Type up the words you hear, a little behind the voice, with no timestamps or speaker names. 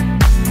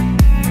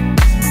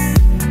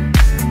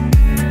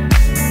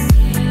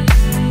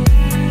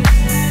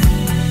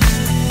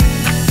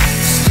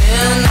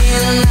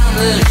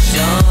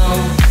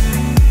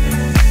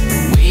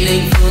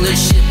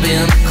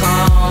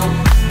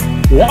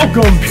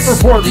Welcome, Pewter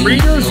Report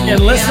readers and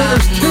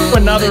listeners, to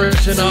another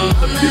edition of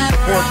the Pewter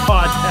Report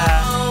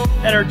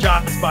podcast,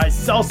 energized by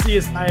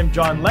Celsius. I am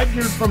John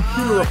Legner from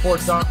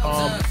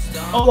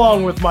PewterReport.com,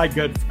 along with my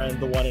good friend,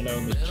 the one and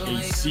only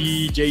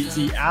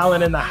JC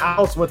Allen in the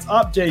house. What's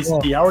up,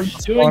 JC? How are you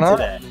doing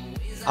today?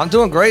 I'm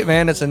doing great,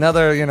 man. It's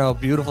another,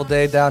 beautiful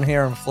day down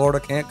here in Florida.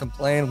 Can't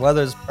complain.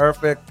 Weather's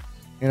perfect.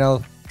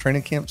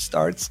 Training camp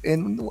starts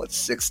in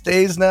 6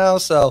 days now.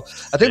 So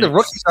I think the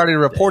rookies already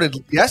reported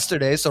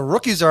yesterday. So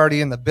rookies are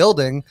already in the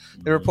building.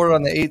 They reported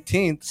on the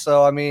 18th.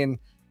 So I mean,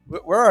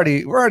 we're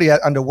already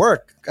under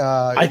work.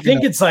 I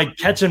think it's like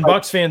catching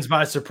Bucs fans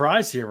by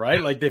surprise here,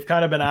 right? Like they've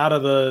kind of been out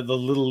of the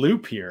little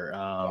loop here.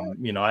 I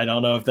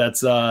don't know if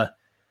that's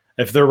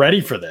if they're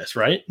ready for this,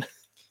 right?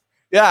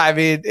 Yeah, I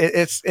mean,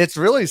 it's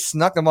really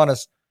snuck them on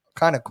us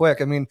kind of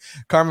quick. I mean,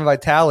 Carmen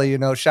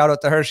Vitale, shout out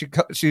to her. She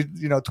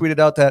tweeted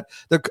out that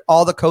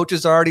all the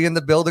coaches are already in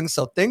the building,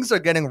 so things are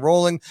getting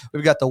rolling.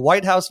 We've got the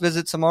White House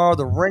visit tomorrow,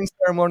 the ring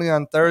ceremony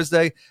on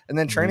Thursday, and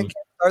then training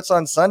camp starts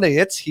on Sunday.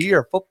 It's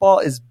here. Football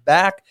is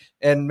back,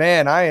 and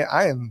man,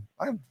 I'm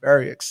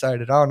very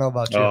excited. I don't know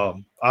about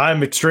you.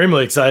 I'm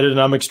extremely excited, and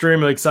I'm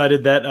extremely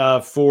excited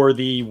that for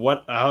the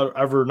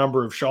however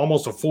number of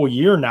almost a full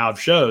year now of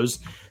shows,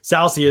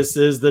 Celsius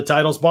is the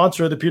title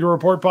sponsor of the Pewter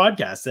Report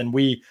podcast, and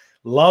we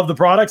love the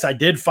products. I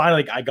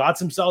got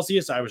some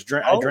Celsius. I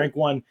drank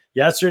one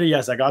yesterday.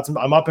 Yes, I got some.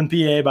 I'm up in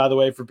PA, by the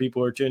way, for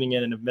people who are tuning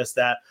in and have missed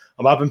that.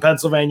 I'm up in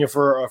Pennsylvania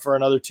for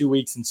another 2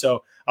 weeks, and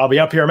so I'll be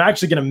up here. I'm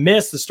actually going to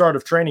miss the start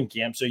of training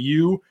camp. So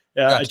you,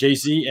 gotcha.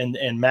 JC,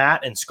 and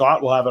Matt and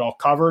Scott will have it all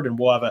covered, and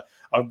we'll have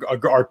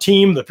our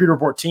team, the Pewter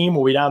Report team,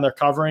 will be down there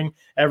covering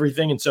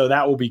everything. And so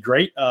that will be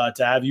great to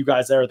have you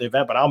guys there at the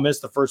event. But I'll miss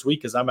the first week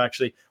because I'm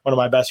actually one of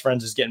my best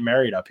friends is getting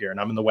married up here, and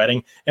I'm in the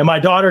wedding. And my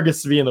daughter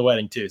gets to be in the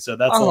wedding too. So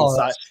that's a little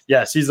side.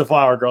 Yeah, she's the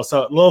flower girl.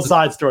 So a little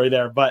side story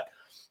there. But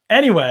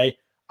anyway,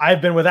 I've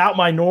been without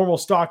my normal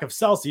stock of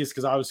Celsius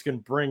because I was going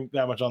to bring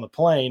that much on the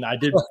plane. I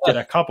did get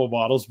a couple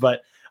bottles,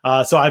 but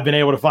so I've been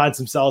able to find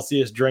some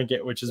Celsius, drink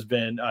it, which has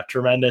been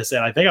tremendous.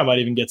 And I think I might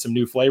even get some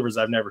new flavors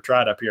I've never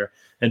tried up here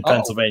in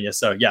Pennsylvania.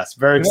 So yes,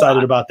 very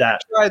excited about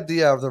that. I tried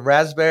the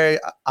raspberry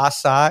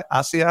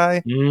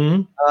acai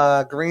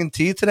green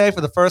tea today for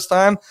the first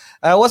time.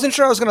 I wasn't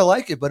sure I was going to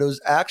like it, but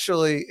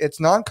it's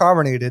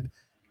non-carbonated.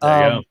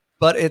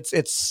 But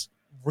it's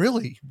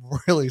really,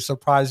 really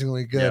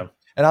surprisingly good. Yeah.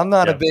 And I'm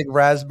not a big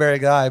raspberry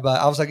guy,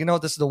 but I was like,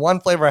 this is the one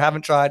flavor I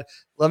haven't tried.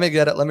 Let me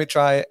get it. Let me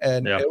try it.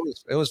 And it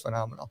was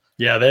phenomenal.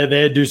 Yeah,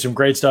 they do some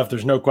great stuff.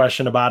 There's no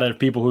question about it.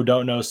 People who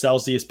don't know,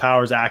 Celsius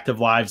powers active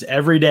lives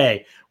every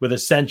day with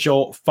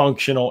essential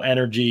functional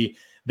energy.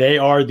 They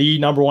are the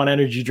number one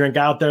energy drink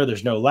out there.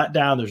 There's no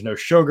letdown. There's no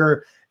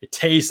sugar. It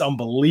tastes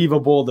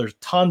unbelievable. There's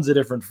tons of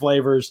different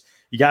flavors.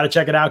 You got to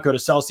check it out. Go to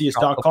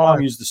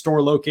Celsius.com, use the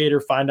store locator,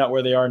 find out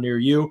where they are near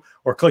you,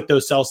 or click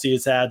those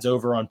Celsius ads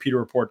over on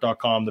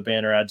PewterReport.com, the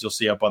banner ads you'll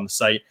see up on the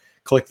site.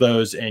 Click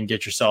those and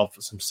get yourself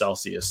some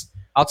Celsius.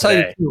 I'll tell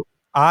you, too,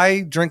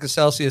 I drink a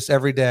Celsius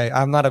every day.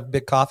 I'm not a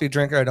big coffee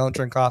drinker. I don't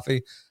drink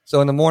coffee. So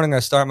in the morning, I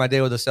start my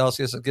day with a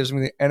Celsius. It gives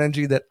me the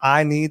energy that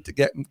I need to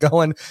get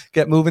going,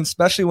 get moving,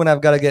 especially when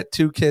I've got to get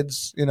two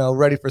kids,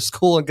 ready for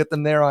school and get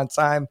them there on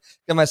time,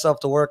 get myself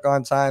to work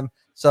on time.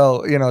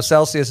 So,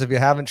 Celsius, if you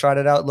haven't tried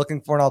it out,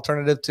 looking for an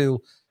alternative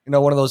to,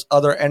 one of those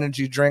other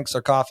energy drinks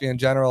or coffee in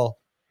general,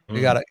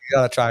 you gotta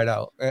try it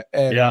out.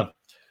 And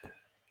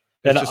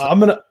I'm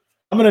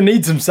gonna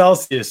need some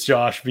Celsius,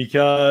 Josh,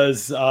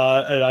 because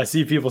and I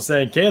see people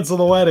saying cancel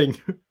the wedding.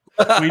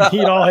 We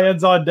need all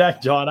hands on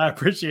deck, John. I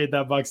appreciate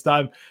that, Bucks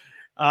time.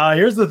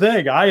 Here's the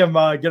thing: I am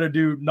I can't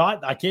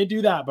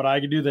do that, but I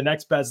can do the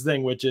next best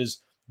thing, which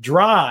is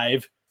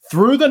drive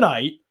through the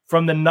night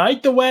from the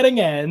night the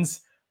wedding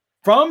ends.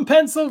 From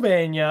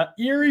Pennsylvania,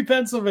 Erie,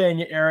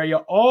 Pennsylvania area,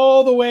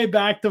 all the way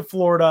back to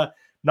Florida,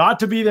 not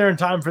to be there in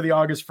time for the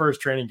August 1st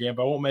training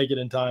camp. I won't make it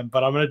in time,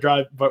 but I'm going to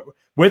drive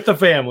with the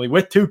family,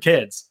 with two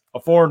kids,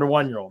 a 4 and a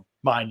 1-year-old,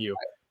 mind you.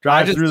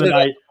 Drive through the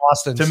night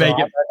Boston, to make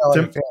it.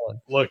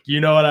 Look, you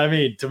know what I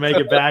mean? To make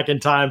it back in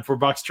time for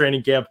Bucs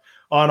training camp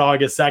on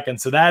August 2nd.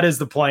 So that is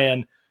the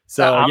plan.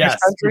 So yes,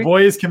 your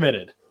boy is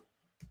committed.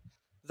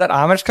 Is that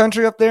Amish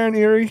country up there in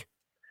Erie?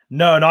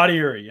 No, not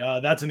Erie.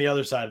 That's on the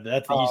other side of it.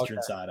 That's the eastern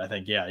side, I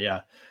think. Yeah.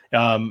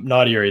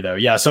 Not Erie though.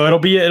 Yeah, so it'll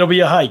be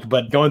a hike,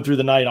 but going through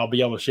the night, I'll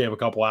be able to shave a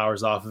couple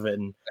hours off of it,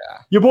 and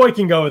your boy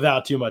can go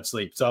without too much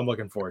sleep. So I'm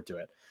looking forward to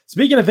it.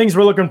 Speaking of things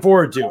we're looking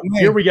forward to,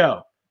 here we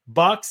go.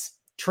 Bucs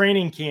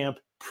training camp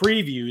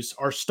previews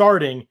are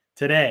starting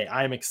today.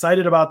 I am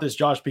excited about this,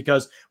 Josh,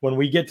 because when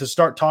we get to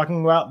start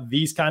talking about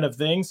these kind of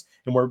things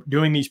and we're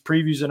doing these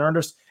previews in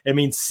earnest, it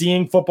means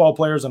seeing football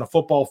players on a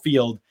football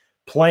field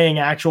playing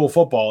actual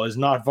football is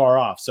not far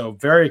off. So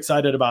very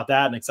excited about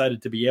that and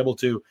excited to be able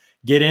to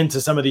get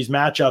into some of these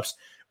matchups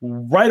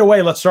right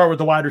away. Let's start with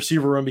the wide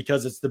receiver room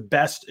because it's the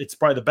best. It's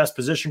probably the best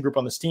position group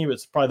on this team.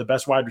 It's probably the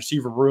best wide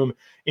receiver room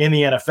in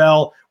the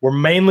NFL. We're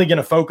mainly going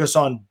to focus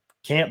on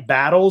camp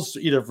battles,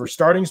 either for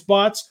starting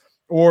spots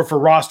or for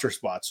roster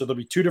spots. So there'll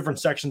be two different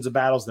sections of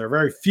battles. There are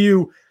very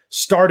few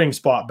starting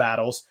spot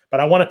battles.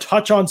 But I want to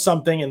touch on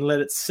something and let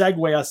it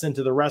segue us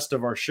into the rest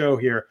of our show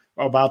here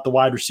about the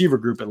wide receiver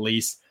group, at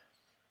least.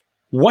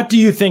 What do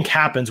you think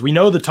happens? We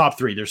know the top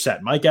three, they're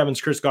set. Mike Evans,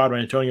 Chris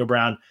Godwin, Antonio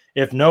Brown.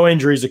 If no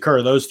injuries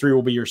occur, those three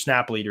will be your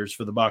snap leaders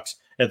for the Bucs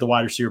at the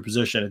wide receiver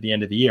position at the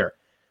end of the year.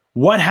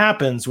 What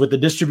happens with the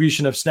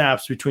distribution of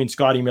snaps between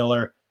Scotty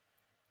Miller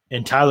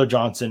and Tyler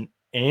Johnson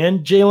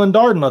and Jalen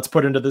Darden? Let's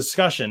put into the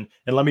discussion.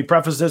 And let me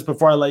preface this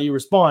before I let you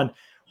respond.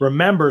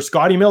 Remember,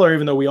 Scotty Miller,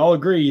 even though we all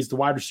agree he's the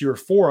wide receiver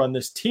 4 on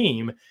this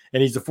team,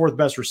 and he's the 4th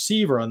best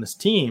receiver on this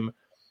team,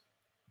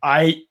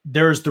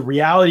 there's the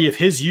reality of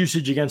his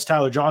usage against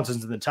Tyler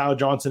Johnson's, and that Tyler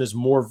Johnson is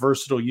more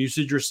versatile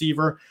usage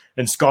receiver,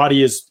 and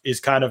Scotty is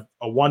kind of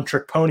a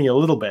one-trick pony a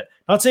little bit.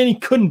 Not saying he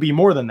couldn't be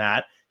more than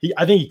that.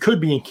 I think he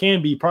could be and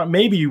can be.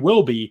 Maybe he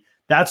will be.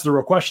 That's the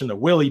real question. That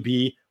will he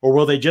be, or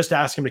will they just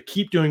ask him to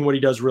keep doing what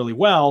he does really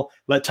well,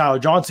 let Tyler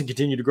Johnson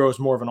continue to grow as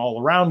more of an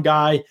all-around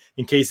guy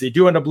in case they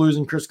do end up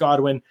losing Chris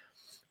Godwin?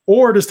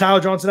 Or does Tyler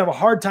Johnson have a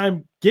hard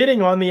time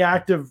getting on the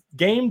active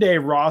game day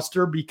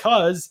roster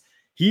because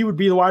he would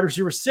be the wide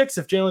receiver 6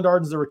 if Jalen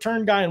Darden's the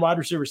return guy, and wide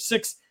receiver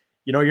 6,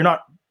 you're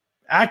not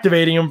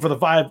activating him for the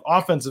 5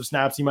 offensive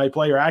snaps he might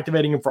play, or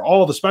activating him for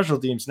all the special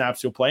team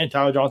snaps he'll play. And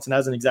Tyler Johnson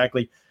hasn't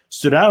exactly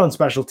stood out on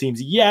special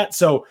teams yet.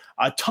 So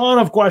a ton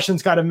of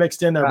questions kind of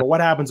mixed in there. But what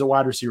happens at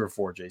wide receiver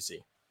 4, JC?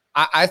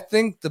 I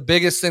think the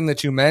biggest thing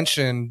that you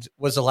mentioned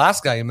was the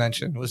last guy you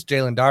mentioned was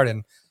Jalen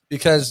Darden.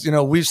 Because,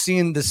 we've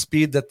seen the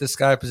speed that this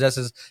guy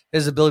possesses,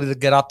 his ability to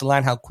get off the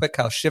line, how quick,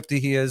 how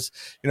shifty he is.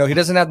 He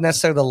doesn't have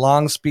necessarily the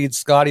long speed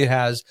Scotty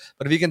has,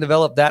 but if he can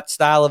develop that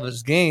style of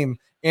his game,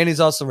 and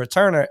he's also a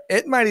returner,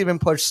 it might even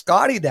push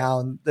Scotty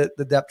down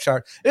the depth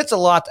chart. It's a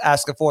lot to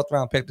ask a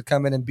 4th-round pick to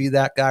come in and be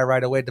that guy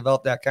right away,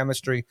 develop that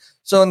chemistry.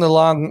 So in the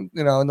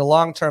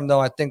long term,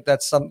 though, I think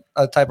that's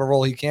a type of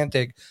role he can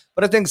take.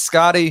 But I think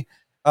Scotty,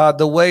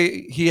 the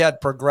way he had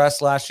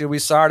progressed last year, we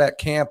saw it at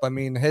camp. I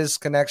mean, his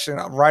connection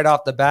right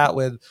off the bat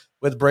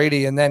with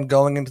Brady, and then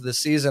going into the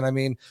season, I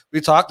mean,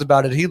 we talked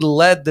about it. He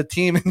led the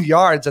team in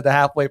yards at the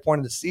halfway point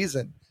of the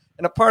season.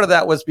 And a part of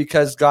that was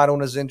because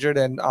Godwin was injured,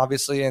 and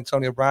obviously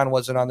Antonio Brown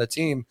wasn't on the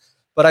team.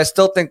 But I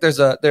still think there's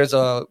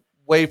a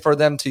way for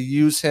them to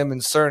use him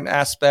in certain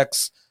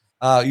aspects.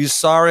 You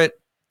saw it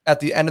at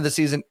the end of the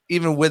season,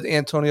 even with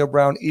Antonio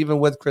Brown, even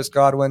with Chris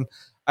Godwin.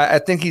 I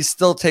think he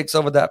still takes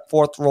over that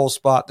 4th role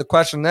spot. The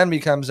question then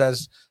becomes,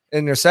 as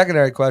in your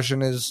secondary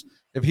question, is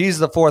if he's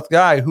the 4th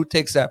guy, who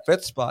takes that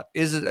 5th spot?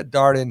 Is it a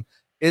Darden?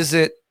 Is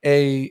it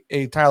a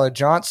Tyler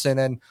Johnson?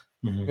 And,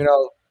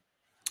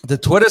 the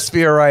Twitter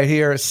sphere right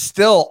here is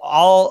still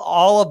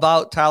all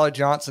about Tyler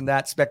Johnson.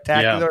 That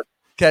spectacular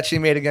catch he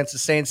made against the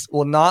Saints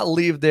will not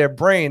leave their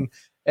brain.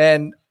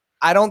 And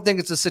I don't think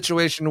it's a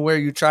situation where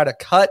you try to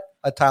cut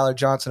a Tyler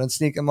Johnson and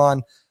sneak him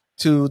on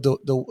to the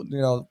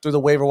through the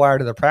waiver wire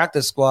to the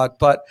practice squad.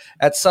 But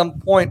at some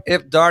point,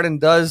 if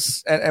Darden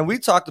does, and we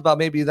talked about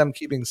maybe them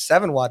keeping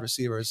 7 wide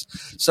receivers.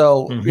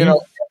 So,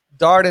 if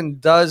Darden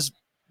does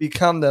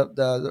become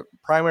the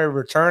primary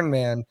return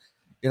man,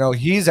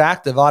 he's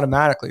active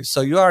automatically.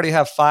 So you already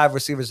have 5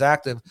 receivers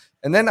active.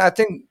 And then I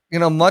think,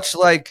 much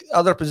like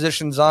other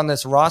positions on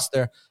this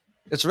roster,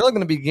 it's really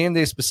going to be game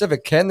day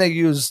specific. Can they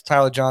use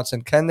Tyler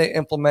Johnson? Can they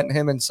implement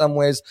him in some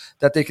ways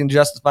that they can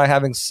justify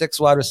having 6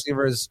 wide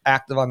receivers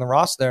active on the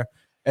roster?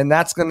 And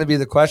that's going to be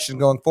the question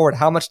going forward.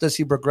 How much does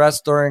he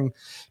progress during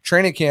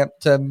training camp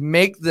to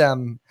make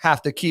them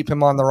have to keep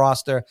him on the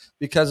roster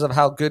because of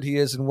how good he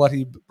is and what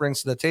he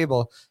brings to the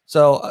table?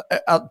 So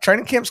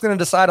training camp's going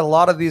to decide a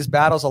lot of these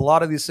battles, a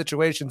lot of these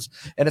situations,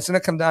 and it's going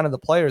to come down to the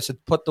players to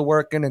put the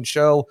work in and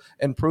show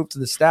and prove to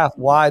the staff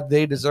why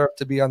they deserve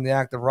to be on the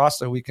active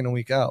roster week in and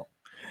week out.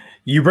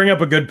 You bring up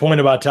a good point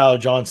about Tyler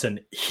Johnson.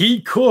 He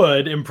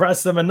could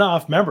impress them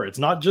enough. Remember, it's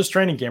not just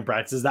training camp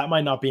practices. That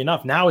might not be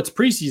enough. Now it's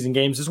preseason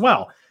games as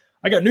well.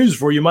 I got news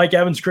for you. Mike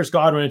Evans, Chris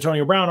Godwin,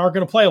 Antonio Brown aren't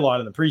going to play a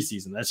lot in the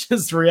preseason. That's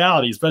just the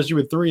reality, especially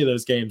with 3 of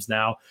those games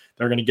now.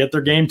 They're going to get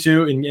their game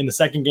 2 in the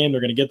second game. They're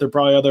going to get their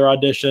probably other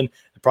audition.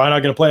 They're probably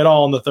not going to play at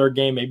all in the third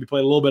game, maybe play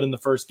a little bit in the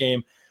first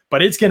game.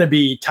 But it's going to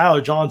be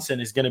Tyler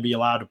Johnson is going to be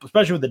allowed to,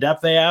 especially with the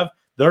depth they have,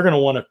 they're going to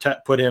want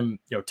to put him,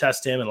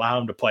 test him and allow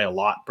him to play a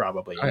lot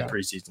probably in the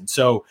preseason.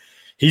 So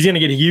he's going to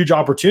get a huge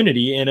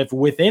opportunity. And if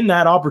within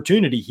that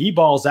opportunity he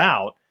balls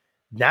out,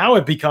 now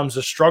it becomes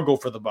a struggle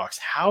for the Bucs.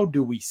 How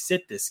do we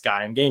sit this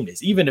guy on game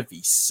days? Even if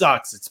he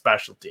sucks at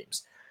special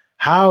teams,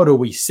 how do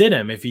we sit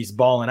him if he's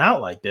balling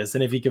out like this?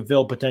 And if he can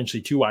fill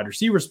potentially 2 wide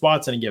receiver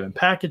spots in a given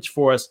package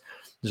for us,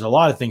 there's a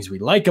lot of things we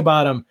like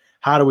about him.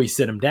 How do we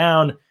sit him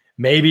down?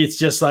 Maybe it's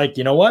just like,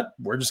 you know what?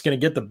 We're just going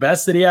to get the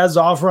best that he has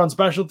to offer on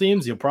special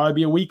teams. He'll probably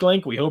be a weak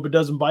link. We hope it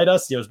doesn't bite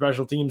us.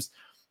 Special teams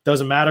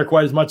doesn't matter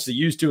quite as much as it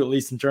used to, at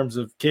least in terms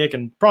of kick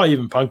and probably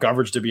even punt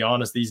coverage, to be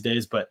honest, these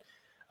days. But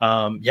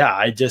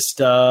that's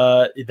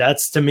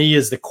to me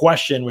is the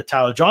question with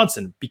Tyler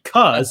Johnson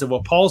because of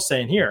what Paul's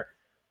saying here.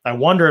 I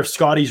wonder if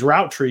Scotty's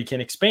route tree can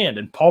expand.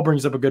 And Paul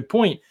brings up a good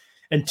point.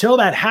 Until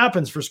that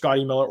happens for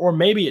Scotty Miller, or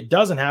maybe it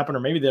doesn't happen, or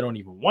maybe they don't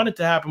even want it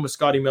to happen with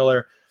Scotty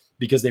Miller,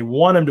 because they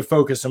want him to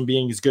focus on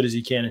being as good as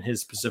he can in his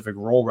specific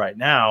role right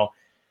now,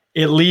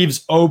 it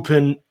leaves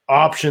open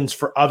options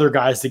for other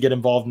guys to get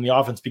involved in the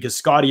offense, because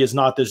Scotty is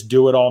not this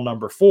do-it-all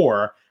number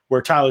 4,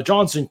 where Tyler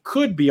Johnson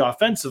could be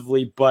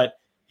offensively, but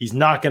he's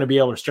not going to be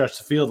able to stretch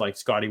the field like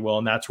Scotty will,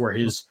 and that's where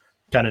his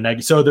kind of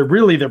negative. So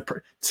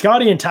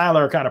Scotty and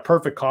Tyler are kind of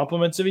perfect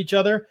complements of each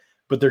other,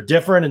 but they're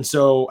different, and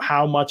so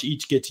how much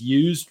each gets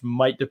used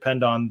might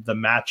depend on the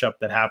matchup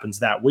that happens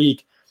that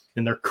week.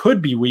 And there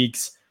could be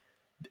weeks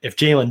if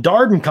Jalen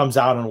Darden comes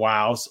out and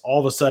wows,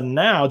 all of a sudden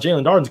now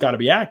Jalen Darden's got to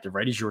be active,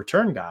 right? He's your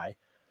return guy.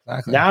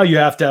 Exactly. Now you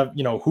have to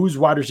have, who's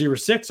wide receiver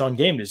 6 on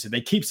game days? If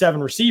they keep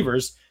 7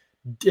 receivers,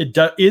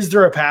 is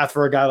there a path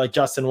for a guy like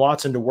Justin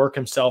Watson to work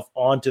himself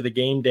onto the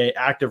game day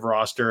active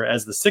roster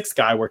as the 6th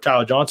guy, where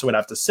Tyler Johnson would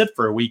have to sit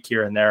for a week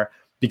here and there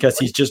because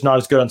he's just not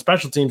as good on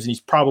special teams, and he's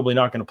probably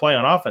not going to play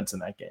on offense in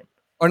that game?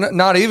 Or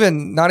not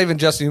even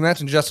Justin. You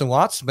mentioned Justin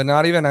Watson, but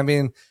not even. I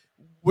mean,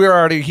 we're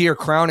already here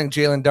crowning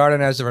Jalen Darden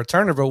as a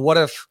returner, but what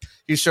if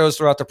he shows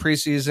throughout the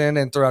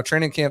preseason and throughout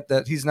training camp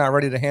that he's not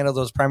ready to handle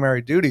those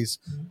primary duties?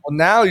 Well,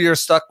 now you're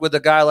stuck with a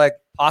guy like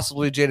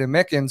possibly Jaden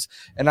Mickens,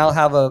 and I'll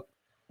have a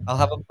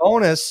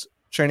bonus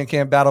training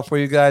camp battle for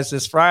you guys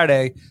this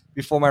Friday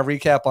before my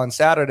recap on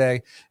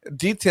Saturday,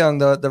 detailing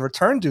the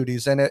return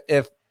duties. And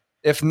if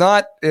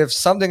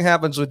something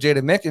happens with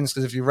Jaden Mickens,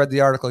 because if you read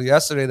the article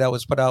yesterday that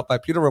was put out by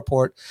Pewter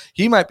Report,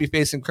 he might be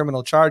facing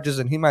criminal charges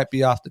and he might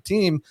be off the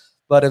team.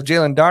 But if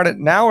Jalen Darden,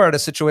 now we're at a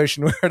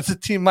situation where the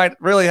team might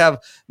really have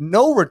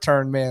no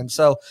return man.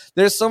 So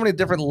there's so many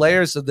different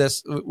layers of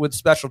this with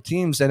special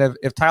teams. And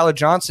if Tyler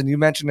Johnson, you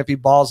mentioned if he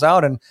balls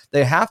out and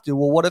they have to,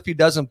 well, what if he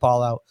doesn't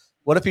ball out?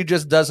 What if he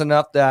just does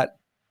enough that,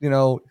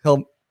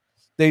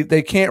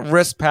 they can't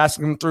risk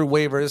passing him through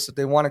waivers if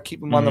they want to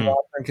keep him on the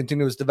roster and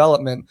continue his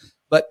development?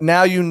 But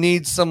now you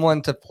need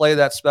someone to play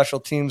that special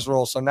teams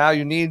role. So now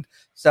you need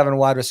 7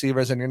 wide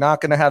receivers, and you're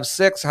not going to have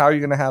 6. How are you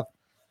going to have?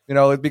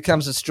 It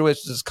becomes a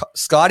situation. Does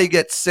Scotty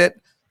get sit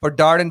for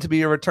Darden to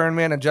be a return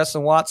man and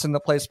Justin Watson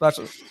to play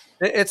special?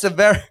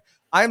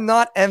 I'm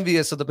not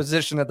envious of the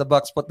position that the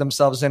Bucs put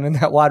themselves in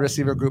that wide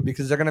receiver group,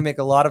 because they're going to make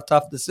a lot of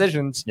tough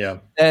decisions. Yeah.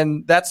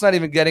 And that's not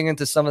even getting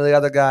into some of the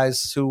other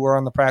guys who were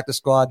on the practice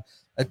squad.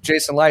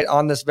 Jason Light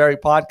on this very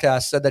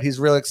podcast said that he's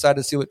really excited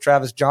to see what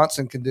Travis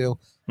Johnson can do,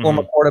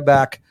 former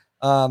quarterback.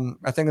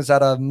 I think it's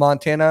out of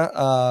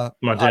Montana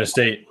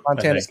State.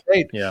 Montana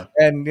State. Yeah.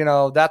 And,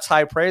 that's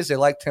high praise. They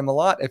liked him a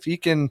lot. If he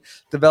can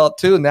develop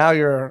too, now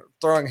you're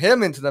throwing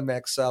him into the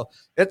mix. So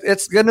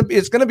it's going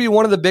to be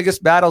one of the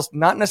biggest battles,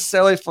 not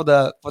necessarily for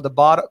the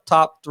bottom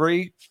top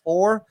 3,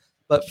 4,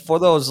 but for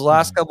those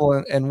last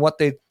couple and what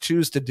they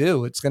choose to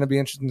do. It's going to be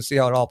interesting to see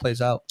how it all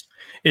plays out.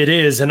 It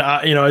is. And,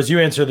 as you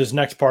answer this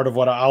next part of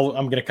what I'm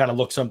going to kind of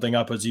look something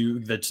up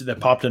that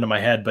popped into my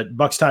head. But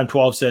Bucks Time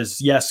 12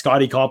 says, yes,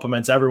 Scotty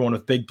compliments everyone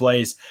with big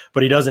plays,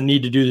 but he doesn't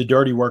need to do the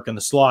dirty work in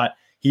the slot.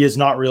 He is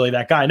not really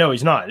that guy. No,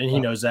 he's not. And he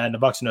knows that. And the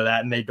Bucks know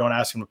that. And they don't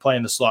ask him to play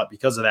in the slot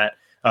because of that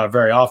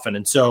very often.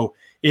 And so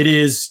it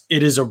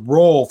is a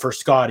role for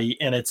Scotty.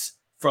 And it's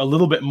for a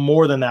little bit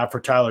more than that for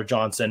Tyler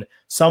Johnson.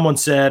 Someone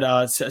said,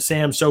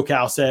 Sam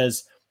SoCal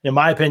says, in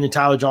my opinion,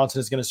 Tyler Johnson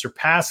is going to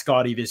surpass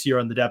Scotty this year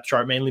on the depth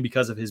chart, mainly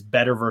because of his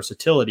better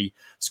versatility.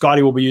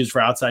 Scotty will be used for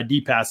outside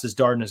deep passes.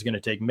 Darden is going to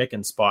take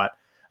Mickens' spot.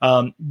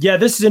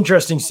 This is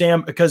interesting,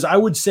 Sam, because I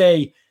would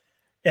say,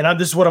 and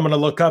this is what I'm going to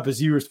look up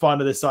as you respond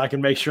to this so I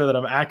can make sure that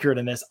I'm accurate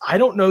in this. I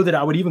don't know that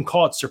I would even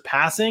call it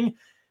surpassing.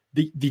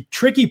 The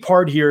tricky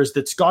part here is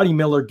that Scotty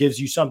Miller gives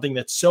you something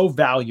that's so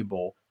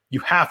valuable, you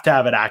have to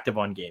have it active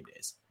on game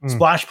days.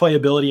 Splash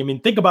playability. I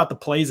mean, think about the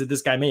plays that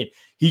this guy made.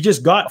 He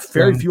just got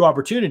very few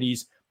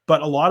opportunities.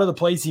 But a lot of the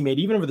plays he made,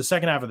 even over the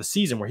second half of the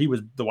season, where he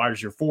was the wide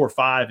receiver 4 or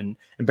 5 and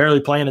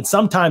barely playing, and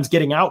sometimes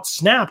getting out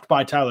snapped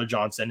by Tyler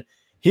Johnson,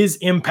 his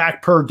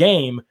impact per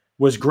game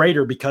was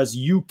greater because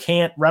you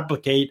can't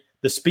replicate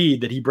the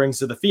speed that he brings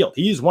to the field.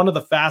 He's one of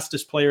the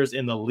fastest players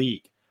in the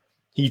league.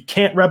 He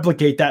can't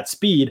replicate that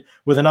speed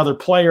with another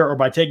player or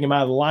by taking him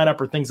out of the lineup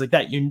or things like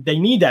that. They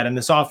need that in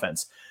this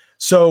offense.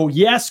 So,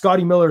 yes,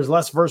 Scotty Miller is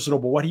less versatile,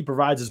 but what he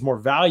provides is more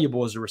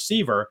valuable as a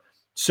receiver.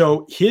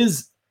 So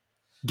his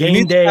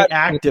game day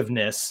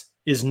activeness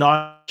is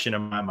not in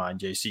my mind,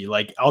 JC.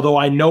 Like, although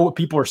I know what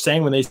people are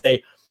saying when they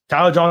say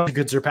Tyler Johnson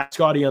could surpass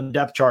Scotty on the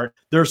depth chart,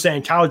 they're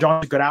saying Tyler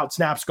Johnson could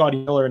out-snap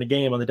Scotty Miller in a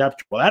game on the depth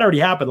chart. Well, that already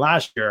happened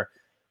last year,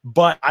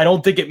 but I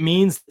don't think it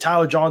means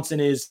Tyler Johnson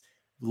is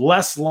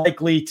less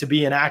likely to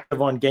be inactive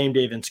on game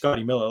day than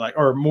Scotty Miller,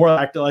 or more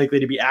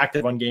likely to be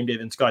active on game day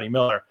than Scotty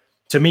Miller.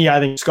 To me, I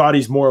think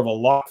Scotty's more of a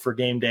lock for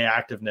game day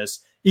activeness,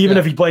 even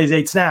if he plays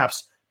 8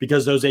 snaps,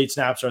 because those 8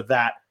 snaps are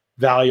that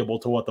valuable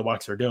to what the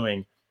Bucs are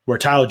doing, where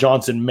Tyler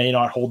Johnson may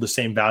not hold the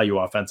same value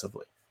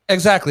offensively.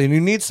 Exactly. And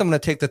you need someone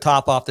to take the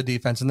top off the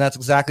defense. And that's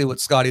exactly what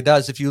Scotty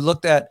does. If you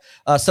looked at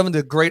some of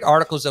the great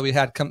articles that we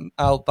had come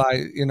out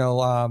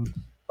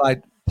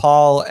by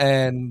Paul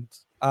and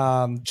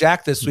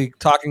Jack this week,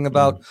 talking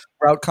about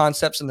route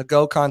concepts and the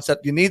go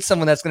concept. You need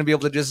someone that's going to be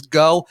able to just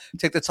go,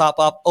 take the top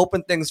off,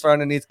 open things for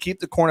underneath, keep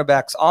the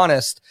cornerbacks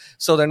honest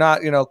so they're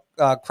not,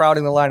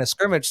 crowding the line of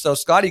scrimmage. So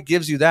Scotty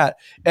gives you that.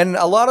 And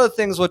a lot of the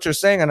things what you're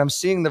saying, and I'm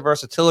seeing the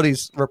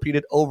versatilities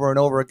repeated over and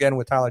over again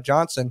with Tyler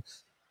Johnson.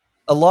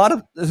 A lot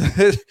of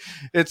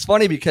it's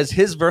funny because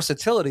his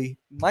versatility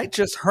might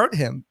just hurt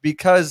him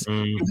because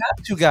you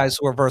have two guys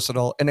who are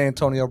versatile in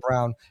Antonio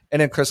Brown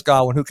and in Chris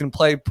Godwin who can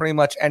play pretty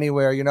much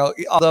anywhere,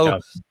 although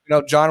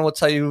John will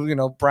tell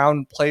you,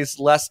 Brown plays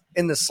less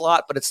in the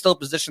slot, but it's still a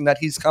position that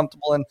he's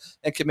comfortable in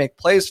and can make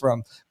plays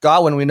from.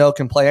 Godwin, we know,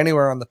 can play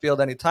anywhere on the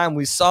field anytime.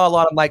 We saw a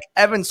lot of Mike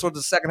Evans towards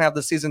the second half of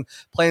the season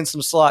playing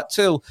some slot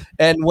too.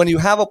 And when you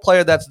have a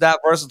player that's that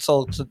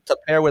versatile to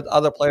pair with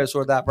other players who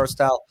are that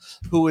versatile,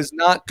 who is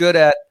not good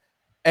at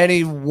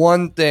any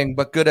one thing,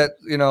 but good at,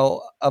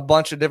 a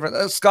bunch of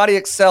different. Scotty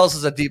excels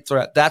as a deep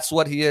threat. That's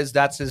what he is.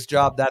 That's his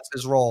job. That's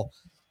his role.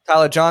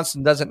 Tyler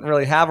Johnson doesn't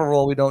really have a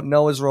role. We don't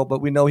know his role,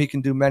 but we know he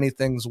can do many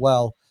things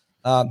well.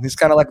 He's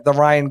kind of like the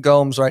Ryan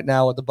Gomes right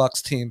now with the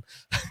Bucks team.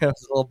 It's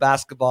a little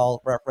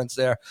basketball reference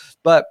there.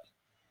 But,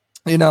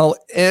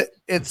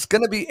 it's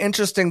going to be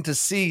interesting to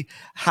see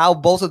how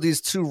both of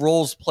these two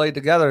roles play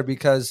together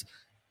because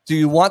do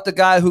you want the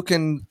guy who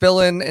can fill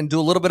in and do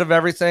a little bit of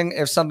everything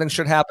if something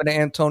should happen to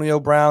Antonio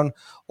Brown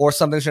or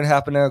something should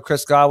happen to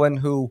Chris Godwin,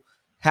 who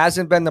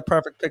hasn't been the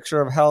perfect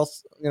picture of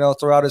health,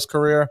 throughout his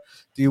career?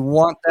 Do you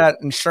want that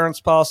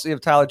insurance policy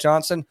of Tyler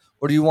Johnson,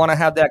 or do you want to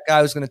have that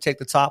guy who's going to take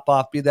the top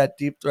off, be that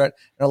deep threat,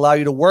 and allow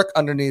you to work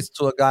underneath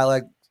to a guy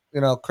like,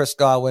 Chris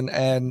Godwin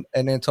and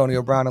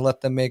Antonio Brown and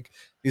let them make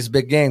these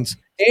big gains?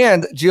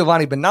 And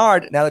Giovanni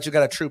Bernard, now that you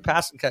got a true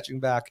passing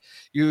catching back,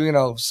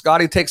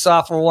 Scotty takes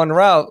off for one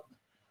route,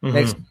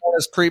 makes the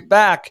corners creep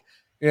back,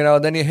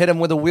 then you hit him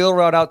with a wheel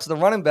route out to the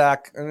running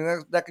back. I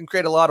mean, that can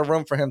create a lot of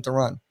room for him to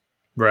run.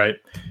 Right.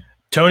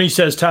 Tony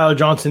says Tyler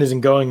Johnson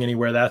isn't going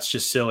anywhere. That's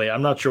just silly.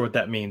 I'm not sure what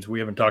that means. We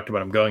haven't talked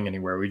about him going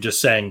anywhere. We're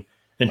just saying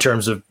in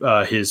terms of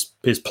his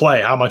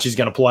play, how much he's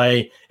going to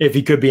play, if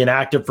he could be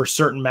inactive for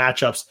certain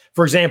matchups.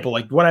 For example,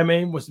 like what I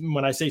mean was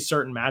when I say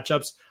certain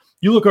matchups,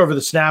 you look over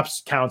the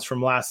snaps counts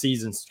from last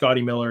season,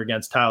 Scotty Miller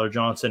against Tyler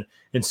Johnson,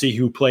 and see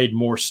who played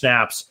more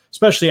snaps,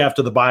 especially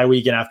after the bye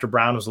week and after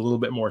Brown was a little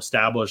bit more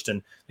established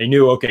and they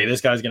knew, okay,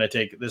 this guy's going to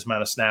take this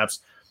amount of snaps.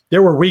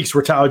 There were weeks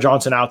where Tyler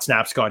Johnson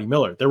outsnapped Scotty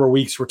Miller. There were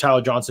weeks where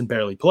Tyler Johnson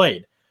barely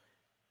played.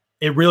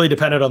 It really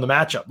depended on the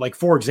matchup. Like,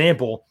 for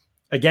example,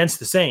 against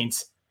the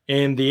Saints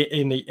in the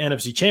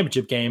NFC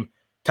Championship game,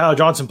 Tyler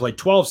Johnson played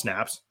 12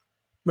 snaps,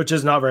 which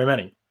is not very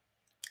many.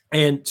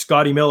 And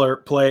Scotty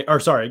Miller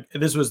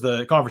this was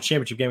the conference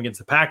championship game against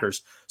the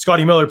Packers.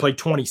 Scotty Miller played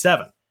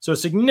 27. So a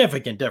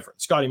significant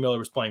difference. Scotty Miller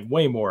was playing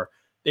way more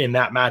in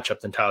that matchup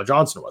than Tyler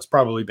Johnson was,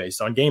 probably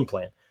based on game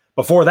plan.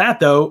 Before that,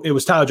 though, it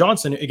was Tyler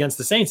Johnson against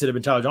the Saints. It had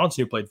been Tyler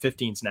Johnson who played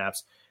 15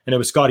 snaps, and it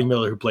was Scotty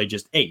Miller who played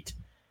just 8.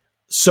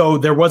 So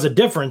there was a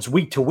difference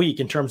week to week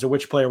in terms of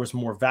which player was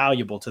more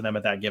valuable to them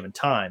at that given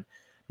time.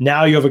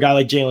 Now you have a guy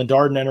like Jalen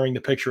Darden entering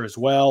the picture as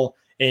well,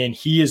 and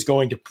he is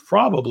going to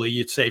probably,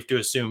 it's safe to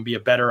assume, be a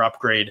better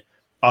upgrade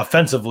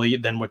offensively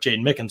than what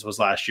Jaden Mickens was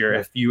last year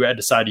if you had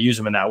decided to use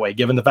him in that way.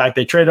 Given the fact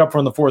they traded up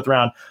from the 4th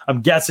round,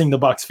 I'm guessing the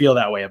Bucs feel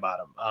that way about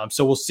him.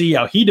 So we'll see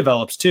how he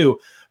develops too.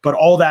 But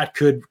all that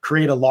could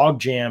create a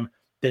logjam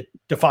that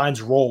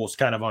defines roles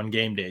kind of on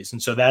game days.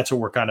 And so that's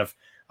what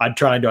I'm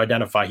trying to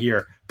identify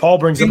here. Paul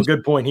brings up a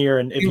good point here.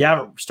 And if you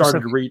haven't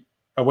started to read,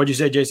 what'd you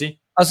say, JC?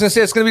 I was going to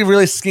say, it's going to be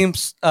really scheme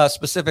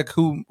specific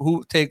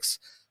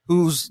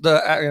who's going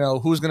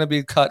to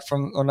be cut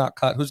from or not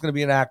cut, who's going to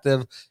be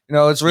inactive.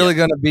 It's really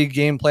going to be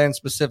game plan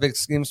specific,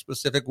 scheme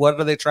specific. What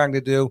are they trying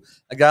to do?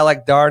 A guy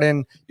like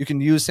Darden, you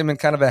can use him in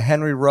kind of a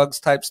Henry Ruggs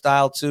type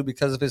style too,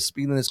 because of his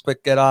speed and his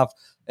quick get off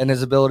and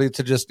his ability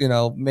to just,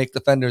 make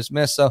defenders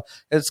miss. So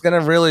it's going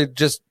to really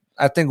just,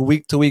 I think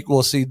week to week,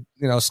 we'll see,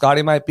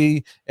 Scotty might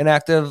be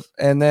inactive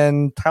and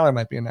then Tyler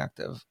might be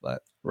inactive,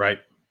 but right.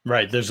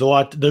 There's a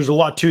lot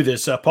to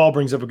this. Paul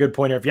brings up a good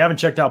point here. If you haven't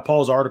checked out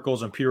Paul's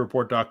articles on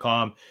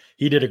PeterReport.com,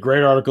 he did a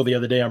great article the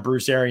other day on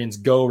Bruce Arians'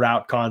 go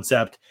route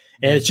concept.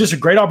 And it's just a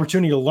great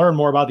opportunity to learn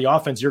more about the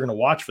offense you're going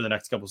to watch for the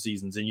next couple of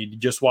seasons. And you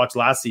just watched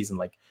last season.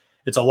 Like,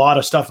 it's a lot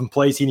of stuff in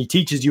place. And he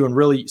teaches you in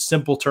really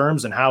simple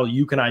terms and how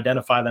you can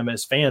identify them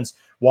as fans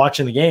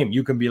watching the game.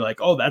 You can be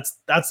like, oh, that's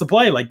the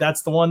play. Like,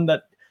 that's the one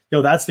that,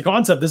 that's the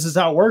concept. This is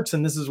how it works.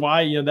 And this is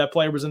why, that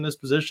player was in this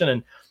position,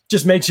 and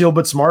just makes you a little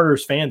bit smarter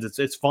as fans.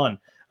 It's fun.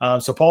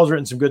 So Paul's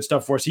written some good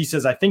stuff for us. He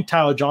says, I think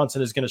Tyler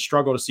Johnson is going to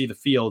struggle to see the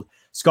field.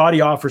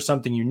 Scotty offers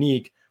something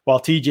unique. While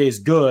TJ is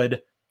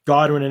good,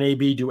 Godwin and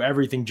AB do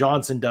everything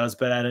Johnson does,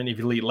 but at an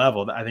elite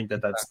level. I think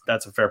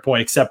that's a fair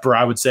point, except for,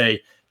 I would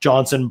say,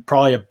 Johnson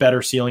probably a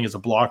better ceiling as a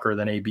blocker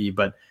than AB.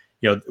 But,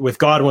 with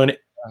Godwin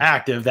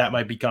active, that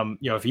might become,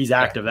 if he's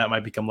active, that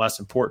might become less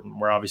important.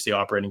 We're obviously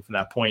operating from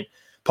that point.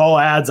 Paul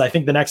adds, I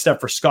think the next step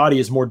for Scotty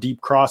is more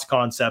deep cross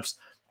concepts.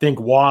 Think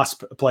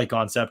WASP play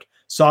concept.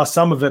 Saw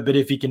some of it, but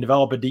if he can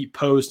develop a deep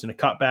post and a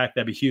cutback,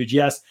 that'd be huge.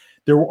 Yes,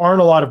 there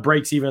aren't a lot of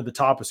breaks even at the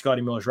top of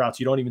Scotty Miller's routes.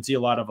 You don't even see a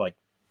lot of like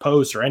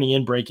posts or any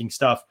in-breaking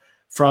stuff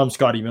from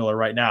Scotty Miller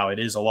right now. It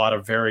is a lot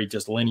of very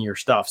just linear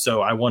stuff.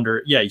 So I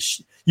wonder,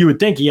 you would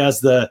think he has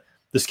the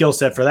skill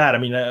set for that. I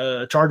mean,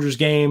 a Chargers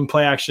game,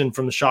 play action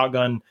from the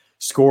shotgun,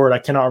 scored. I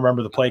cannot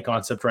remember the play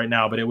concept right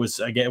now, but it was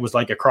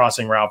like a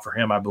crossing route for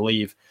him, I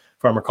believe,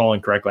 if I'm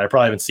recalling correctly. I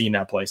probably haven't seen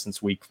that play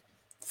since week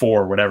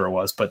 4, whatever it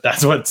was, but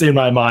that's what's in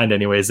my mind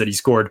anyways, that he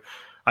scored,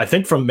 I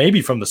think from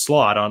the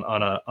slot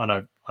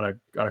on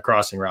a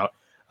crossing route.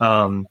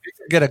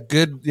 Get a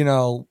good,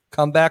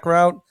 comeback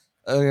route,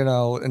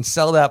 and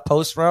sell that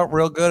post route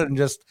real good and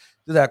just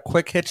do that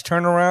quick hitch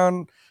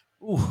turnaround.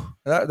 Ooh,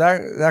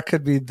 that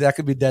could be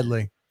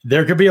deadly.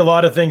 There could be a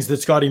lot of things that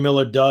Scotty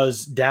Miller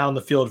does down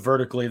the field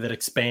vertically that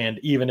expand,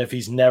 even if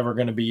he's never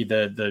going to be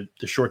the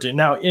short team.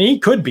 Now, and he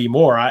could be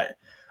more.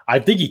 I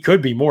think he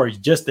could be more. It's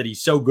just that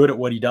he's so good at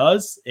what he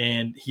does,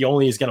 and he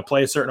only is going to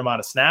play a certain amount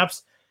of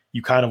snaps.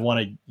 You kind of want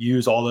to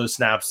use all those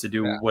snaps to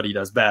do what he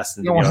does best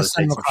and to be able to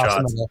take some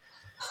shots.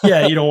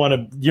 Yeah, you don't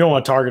want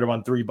to target him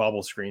on 3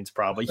 bubble screens.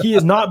 Probably he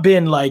has not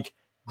been like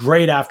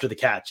great after the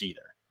catch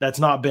either. That's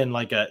not been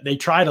like they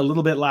tried a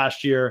little bit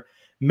last year.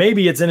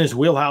 Maybe it's in his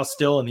wheelhouse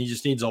still, and he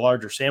just needs a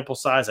larger sample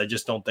size. I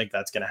just don't think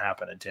that's going to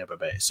happen in Tampa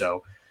Bay.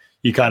 So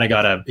you kind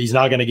of he's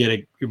not going to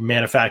get a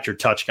manufactured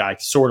touch guy,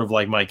 sort of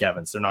like Mike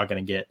Evans. They're not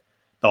going to get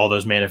all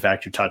those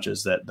manufactured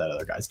touches that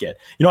other guys get.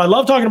 I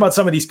love talking about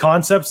some of these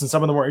concepts and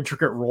some of the more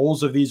intricate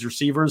roles of these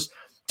receivers.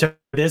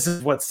 This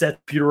is what sets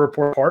Pewter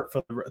Report apart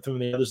from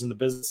the others in the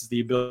business, is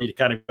the ability to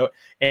kind of go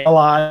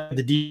analyze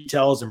the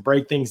details and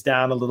break things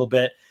down a little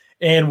bit.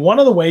 And one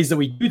of the ways that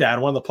we do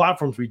that, one of the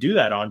platforms we do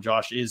that on,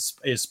 Josh, is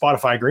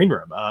Spotify Green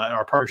Room.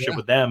 Our partnership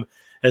with them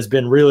has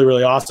been really,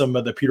 really awesome.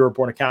 The Pewter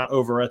Report account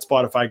over at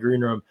Spotify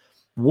Green Room.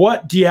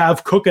 What do you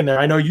have cooking there?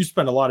 I know you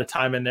spend a lot of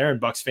time in there, and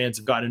Bucs fans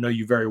have gotten to know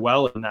you very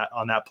well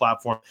on that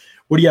platform.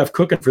 What do you have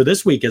cooking for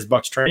this week as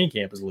Bucs training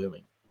camp is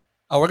looming?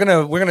 We're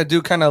gonna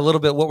do kind of a little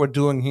bit what we're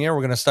doing here.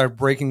 We're gonna start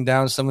breaking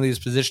down some of these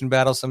position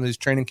battles, some of these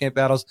training camp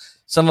battles.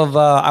 Some of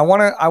I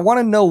want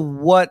to know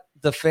what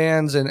the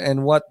fans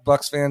and what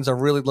Bucs fans are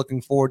really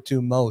looking forward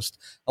to most.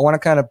 I want to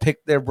kind of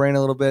pick their brain a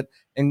little bit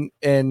and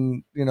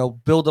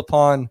build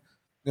upon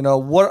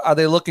what are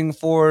they looking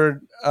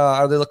forward?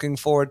 Are they looking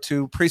forward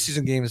to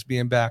preseason games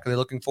being back? Are they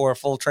looking for a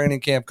full training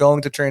camp,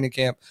 going to training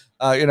camp?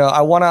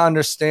 I want to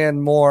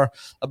understand more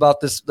about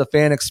the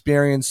fan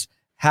experience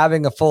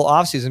having a full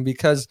offseason,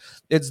 because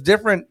it's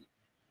different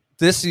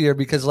this year,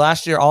 because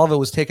last year all of it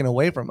was taken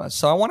away from us.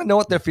 So I want to know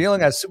what they're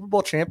feeling as Super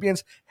Bowl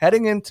champions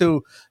heading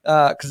into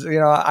because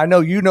I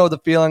know the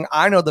feeling,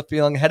 I know the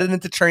feeling headed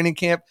into training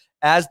camp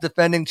as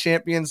defending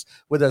champions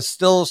with a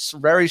still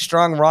very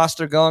strong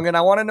roster going. And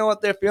I want to know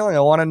what they're feeling.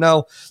 I want to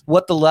know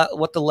what the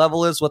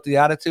level is, what the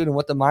attitude and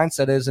what the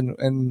mindset is, and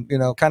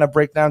kind of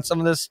break down some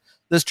of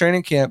this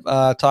training camp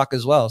talk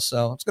as well.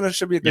 So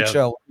should be a good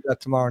show. We'll do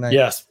that tomorrow night.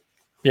 Yes.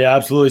 Yeah,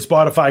 absolutely.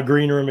 Spotify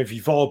Green Room. If you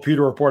follow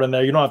Pewter Report on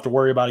there, you don't have to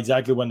worry about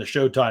exactly when the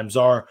show times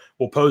are.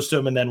 We'll post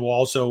them, and then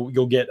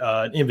you'll get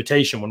an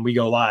invitation when we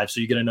go live,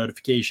 so you get a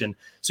notification,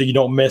 so you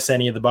don't miss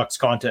any of the Bucs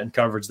content and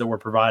coverage that we're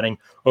providing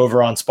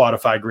over on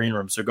Spotify Green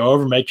Room. So go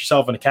over, make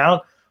yourself an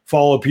account,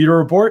 follow Pewter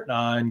Report,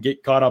 and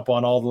get caught up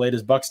on all the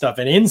latest Bucs stuff.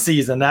 And in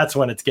season, that's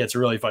when it gets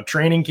really fun.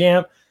 Training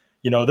camp.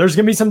 There's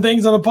going to be some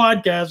things on the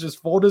podcast,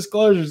 just full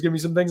disclosure. There's going to be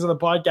some things on the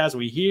podcast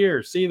we hear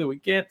or see that we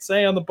can't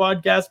say on the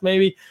podcast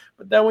maybe,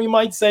 but then we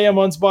might say them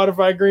on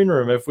Spotify Green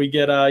Room. If we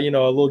get a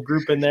little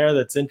group in there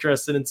that's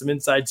interested in some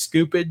inside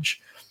scoopage,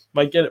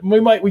 we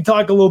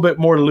talk a little bit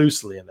more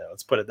loosely in there.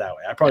 Let's put it that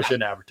way. I probably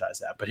shouldn't advertise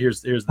that, but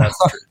that's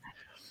the truth.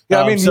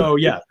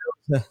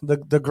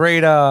 The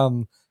great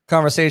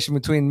conversation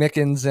between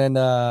Mickens and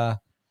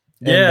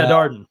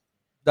Darden.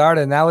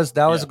 That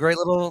was a great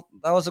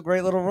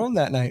little room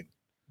that night.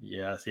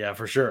 Yes, yeah,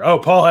 for sure. Oh,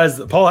 Paul has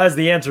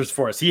the answers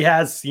for us. He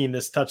has seen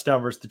this touchdown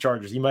versus the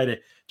Chargers. He might have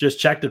just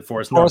checked it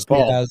for us. No,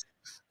 Paul.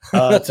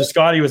 To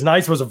Scotty was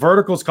nice. Was a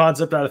verticals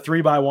concept out of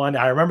 3x1.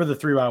 I remember the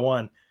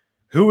 3x1.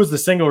 Who was the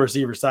single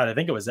receiver side? I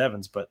think it was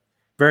Evans, but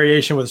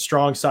variation with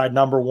strong side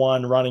number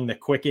 1 running the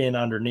quick in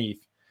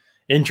underneath.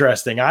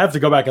 Interesting. I have to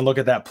go back and look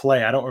at that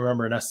play. I don't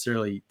remember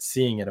necessarily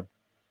seeing it a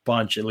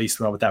bunch, at least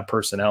with that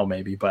personnel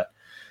maybe, but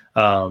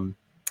fun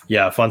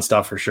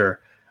stuff for sure.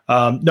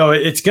 No,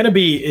 it's going to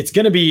be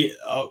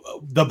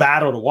the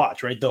battle to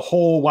watch, right? The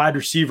whole wide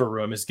receiver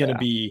room is going to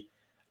be,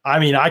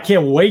 I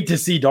can't wait to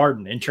see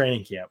Darden in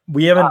training camp.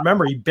 We haven't,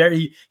 remember,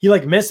 he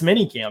missed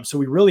mini camp. So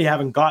we really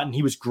haven't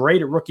he was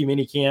great at rookie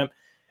mini camp.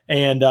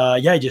 And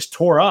he just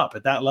tore up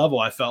at that level,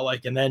 I felt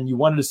like. And then you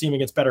wanted to see him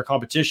against better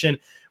competition.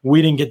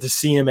 We didn't get to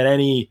see him at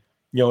any,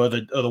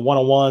 the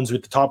one-on-ones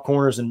with the top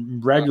corners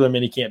and regular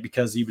mini camp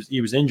because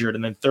he was injured.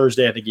 And then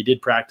Thursday, I think he did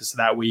practice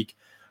that week.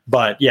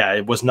 But yeah,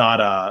 it was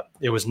not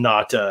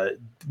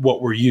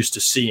what we're used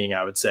to seeing,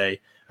 I would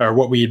say, or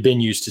what we had been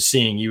used to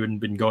seeing. You hadn't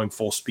been going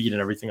full speed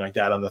and everything like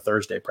that on the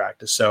Thursday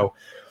practice. So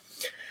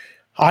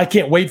I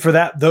can't wait for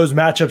those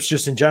matchups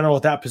just in general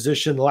at that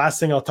position. The last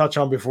thing I'll touch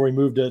on before we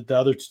move to the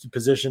other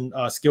position,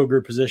 skill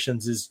group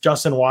positions, is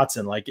Justin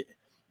Watson.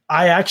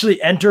 I actually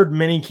entered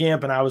mini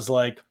camp and I was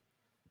like,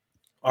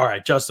 all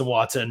right, Justin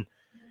Watson,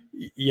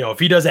 if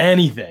he does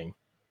anything,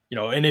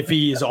 and if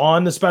he's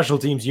on the special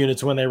teams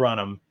units when they run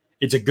him,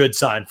 it's a good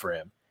sign for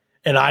him.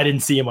 And I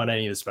didn't see him on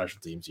any of the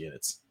special teams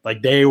units.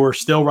 Like, they were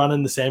still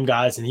running the same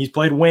guys, and he's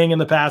played wing in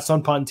the past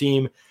on punt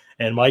team.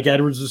 And Mike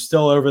Edwards was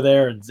still over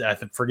there. And I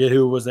forget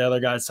who was the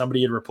other guy.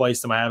 Somebody had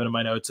replaced him. I have it in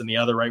my notes. And the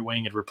other right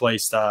wing had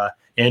replaced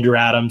Andrew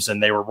Adams,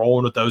 and they were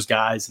rolling with those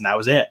guys, and that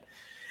was it.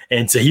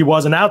 And so he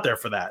wasn't out there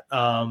for that.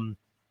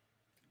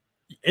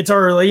 It's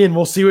early, and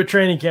we'll see what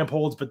training camp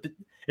holds. But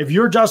if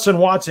you're Justin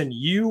Watson,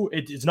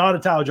 it's not a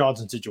Tyler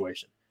Johnson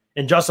situation.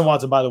 And Justin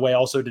Watson, by the way,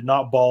 also did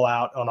not ball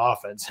out on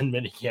offense in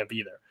minicamp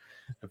either.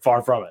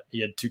 Far from it. He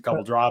had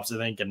couple drops, I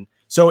think. And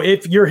so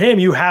if you're him,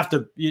 you have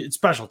to – it's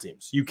special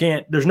teams. You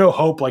can't – there's no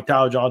hope like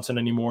Tyler Johnson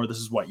anymore. This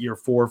is year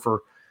 4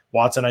 for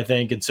Watson, I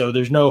think. And so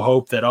there's no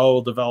hope that,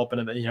 develop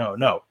into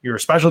no. You're a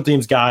special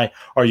teams guy.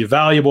 Are you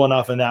valuable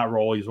enough in that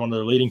role? He's one of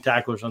their leading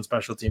tacklers on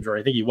special teams, or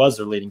I think he was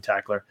their leading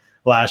tackler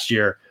last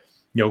year.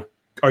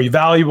 Are you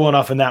valuable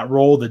enough in that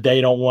role that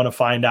they don't want to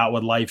find out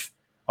what life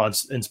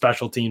in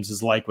special teams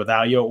is like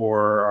without you,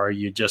 or are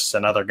you just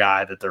another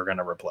guy that they're going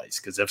to replace?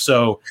 Because if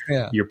so,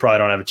 you probably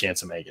don't have a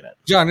chance of making it.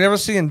 John, you ever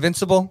see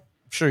Invincible?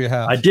 I'm sure you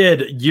have. I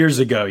did years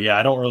ago. Yeah,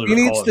 I don't really recall.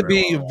 He needs to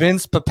be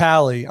Vince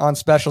Papale on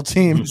special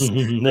teams.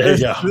 There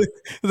you go.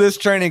 This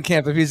training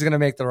camp, if he's going to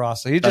make the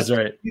roster. That's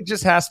right. He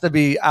just has to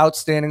be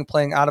outstanding,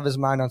 playing out of his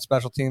mind on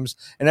special teams.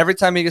 And every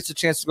time he gets a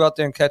chance to go out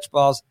there and catch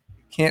balls,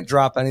 he can't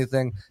drop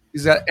anything.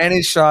 He's got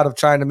any shot of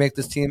trying to make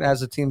this team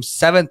as a team's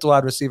 7th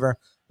wide receiver,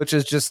 which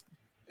is just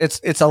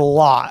it's a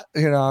lot.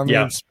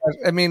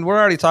 I mean, we're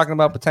already talking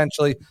about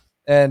potentially,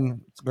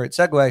 and it's a great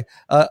segue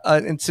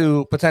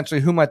into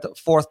potentially who might the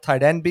 4th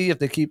tight end be if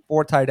they keep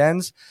 4 tight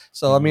ends.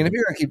 So, I mean, if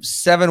you're going to keep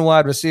 7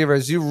 wide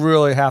receivers, you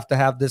really have to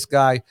have this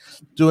guy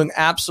doing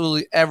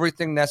absolutely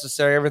everything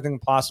necessary, everything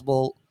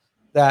possible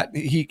that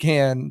he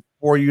can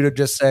for you to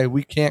just say,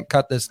 we can't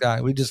cut this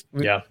guy. We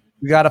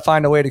got to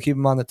find a way to keep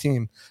him on the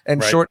team and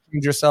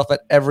shortchange yourself at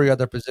every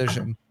other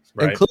position,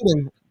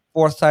 including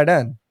 4th tight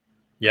end.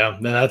 Yeah,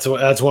 and that's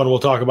one we'll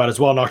talk about as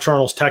well.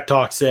 Nocturnal's Tech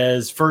Talk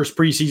says, first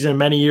preseason in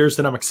many years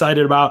that I'm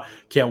excited about.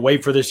 Can't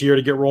wait for this year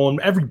to get rolling.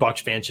 Every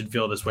Bucs fan should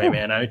feel this way,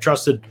 man. I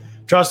trusted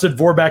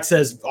Vorbeck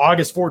says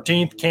August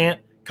 14th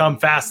can't come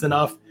fast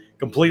enough.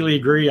 Completely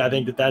agree. I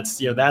think that's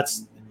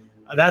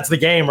the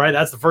game, right?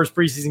 That's the first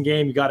preseason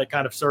game. You got it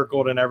kind of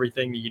circled and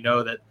everything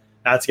that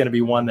that's going to be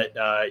one that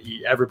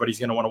everybody's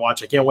going to want to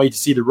watch. I can't wait to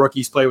see the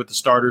rookies play with the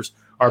starters.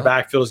 Our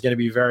backfield is going to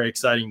be very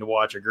exciting to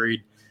watch.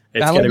 Agreed.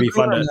 It's going to be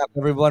fun.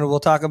 Everyone, we'll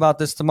talk about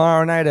this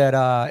tomorrow night at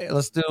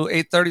let's do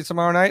 8:30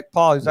 tomorrow night.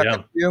 Paul, is that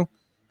good for you?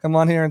 Come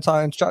on here and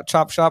talk and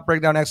chop shop,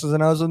 break down X's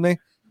and O's with me.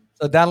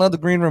 So download the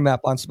Green Room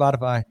app on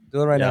Spotify.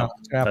 Do it right now.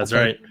 That's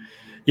right.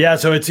 Yeah,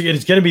 so it's going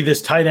to be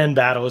this tight end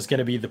battle. It's going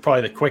to be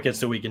probably the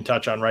quickest that we can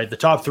touch on, right? The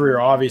top 3 are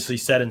obviously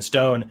set in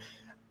stone.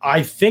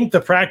 I think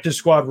the practice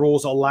squad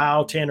rules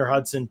allow Tanner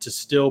Hudson to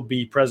still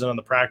be present on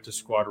the practice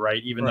squad,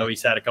 right? Even though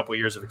he's had a couple of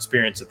years of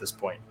experience at this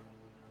point.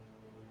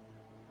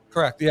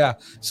 Correct. Yeah.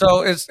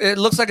 So it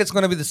looks like it's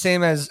going to be the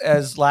same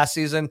as last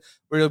season,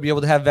 where you'll be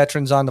able to have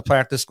veterans on the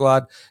practice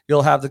squad.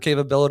 You'll have the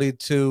capability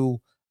to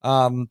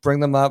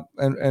bring them up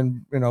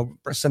and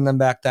send them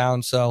back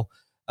down. So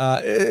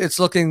it's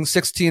looking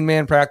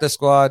 16-man practice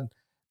squad.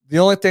 The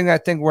only thing I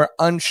think we're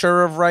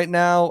unsure of right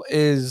now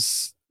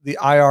is the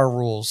IR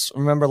rules.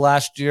 Remember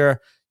last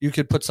year you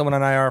could put someone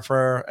on IR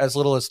for as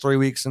little as 3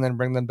 weeks and then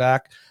bring them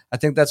back. I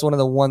think that's one of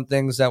the one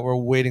things that we're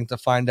waiting to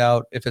find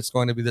out if it's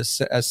going to be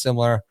as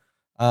similar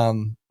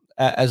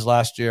as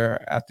last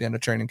year at the end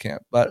of training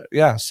camp. But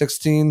yeah,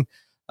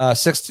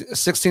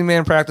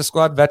 16-man practice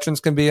squad. Veterans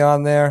can be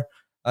on there.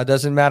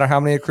 Doesn't matter how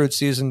many accrued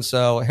seasons.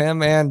 So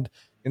him and,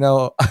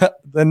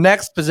 the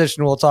next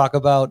position we'll talk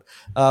about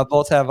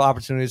both have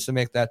opportunities to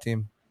make that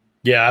team.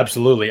 Yeah,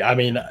 absolutely. I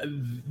mean,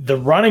 the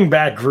running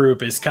back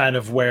group is kind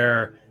of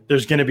where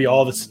there's going to be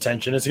all this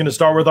attention. It's going to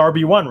start with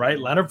RB1, right?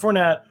 Leonard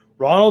Fournette,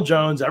 Ronald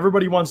Jones.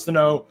 Everybody wants to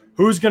know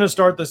who's going to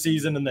start the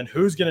season and then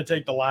who's going to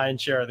take the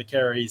lion's share of the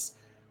carries.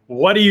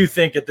 What do you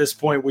think at this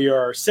point? We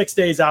are 6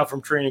 days out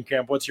from training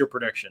camp. What's your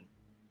prediction?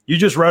 You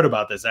just wrote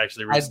about this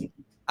actually recently.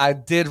 I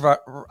did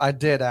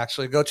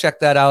actually. Go check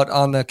that out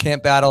on the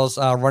Camp Battles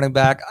running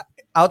back.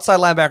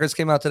 Outside linebackers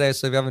came out today,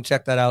 so if you haven't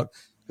checked that out,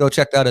 go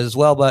check that as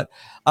well. But,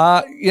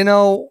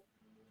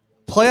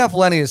 playoff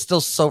Lenny is still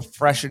so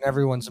fresh in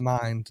everyone's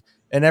mind.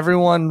 And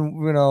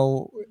everyone,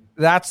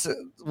 that's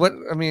what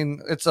 – I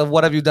mean, it's a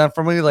what have you done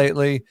for me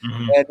lately?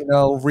 Mm-hmm. And,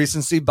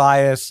 recency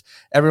bias.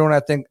 I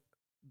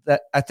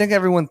think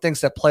everyone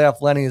thinks that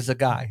playoff Lenny is the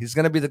guy. He's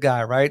going to be the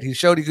guy, right? He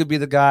showed he could be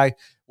the guy.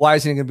 Why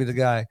is he going to be the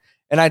guy?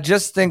 And I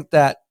just think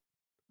that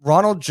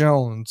Ronald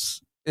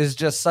Jones is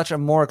just such a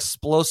more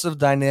explosive,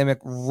 dynamic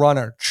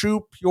runner,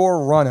 true,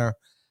 pure runner,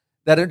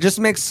 that it just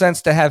makes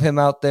sense to have him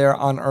out there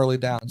on early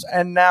downs.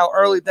 And now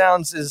early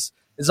downs is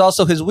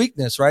also his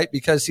weakness, right?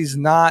 Because he's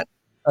not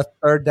a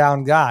third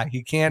down guy.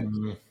 He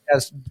can't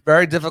has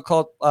very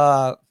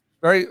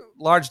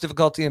large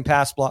difficulty in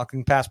pass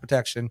blocking, pass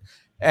protection.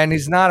 And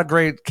he's not a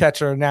great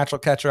catcher, natural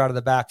catcher out of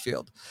the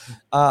backfield.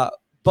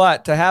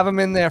 But to have him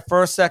in there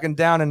first, second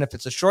down, and if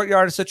it's a short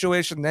yardage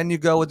situation, then you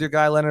go with your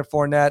guy Leonard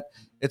Fournette.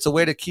 It's a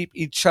way to keep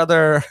each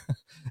other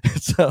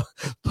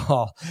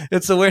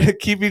it's a way to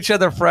keep each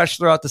other fresh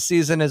throughout the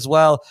season as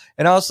well.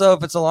 And also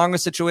if it's a longer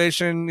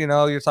situation,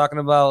 you're talking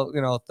about,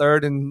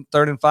 third and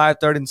 5,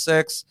 3rd and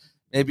 6,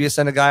 maybe you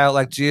send a guy out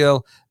like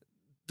Gio.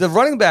 The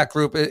running back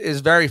group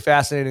is very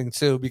fascinating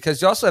too,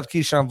 because you also have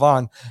Keyshawn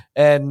Vaughn,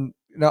 and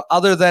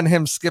other than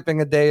him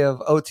skipping a day of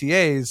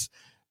OTAs,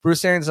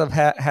 Bruce Arians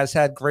has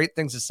had great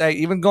things to say,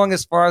 even going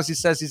as far as he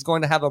says he's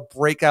going to have a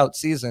breakout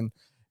season.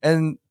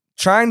 And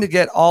trying to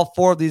get all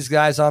 4 of these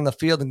guys on the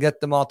field and get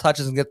them all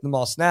touches and get them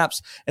all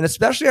snaps, and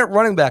especially at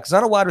running back. It's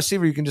not a wide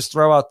receiver you can just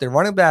throw out there.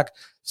 Running back,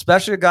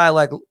 especially a guy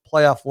like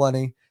playoff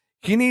Lenny,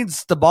 he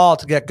needs the ball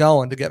to get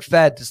going, to get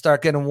fed, to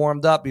start getting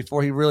warmed up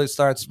before he really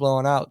starts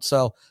blowing out.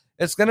 So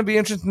it's going to be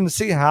interesting to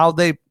see how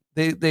they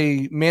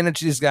manage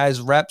these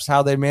guys' reps,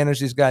 how they manage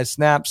these guys'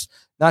 snaps,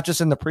 not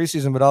just in the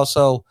preseason, but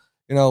also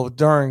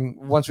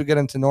once we get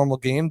into normal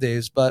game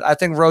days. But I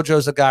think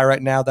Rojo's a guy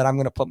right now that I'm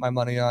going to put my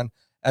money on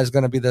as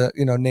going to be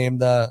named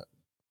the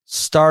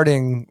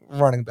starting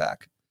running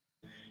back.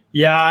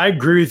 Yeah, I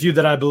agree with you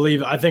that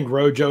I think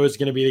Rojo is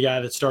going to be the guy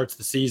that starts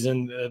the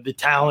season. The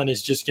talent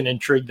is just going to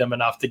intrigue them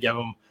enough to give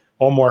them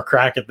one more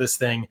crack at this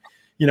thing.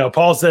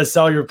 Paul says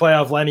sell your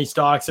playoff Lenny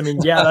stocks. I mean,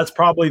 yeah, that's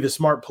probably the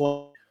smart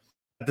play.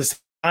 At the same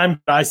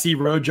time, I see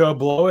Rojo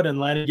blow it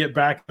and Lenny get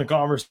back in the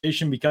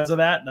conversation because of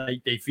that.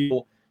 They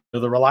feel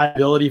the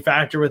reliability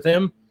factor with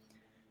him.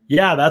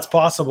 Yeah, that's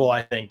possible,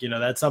 I think.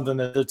 That's something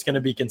that's going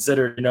to be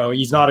considered.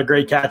 He's not a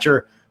great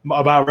catcher.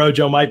 About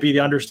Rojo might be the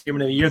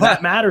understatement of the year.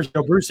 That matters.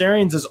 Bruce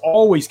Arians has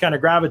always kind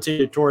of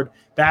gravitated toward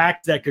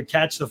backs that could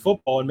catch the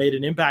football and made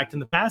an impact in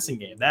the passing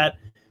game. That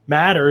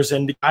matters.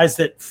 And the guys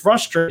that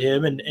frustrate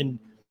him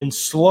and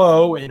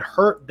slow and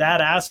hurt that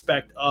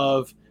aspect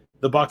of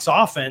the Bucs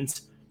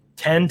offense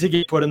tend to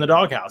get put in the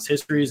doghouse.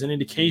 History is an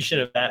indication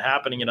of that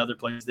happening in other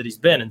places that he's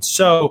been. And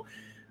so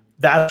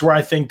that's where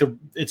I think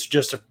it's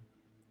just a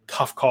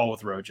tough call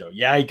with Rojo.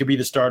 Yeah, he could be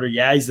the starter.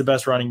 Yeah, he's the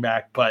best running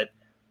back, but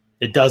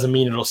it doesn't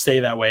mean it'll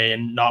stay that way.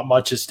 And not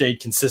much has stayed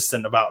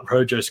consistent about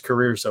Rojo's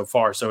career so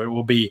far. So it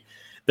will be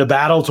the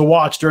battle to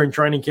watch during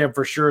training camp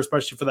for sure,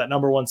 especially for that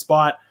number 1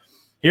 spot.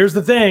 Here's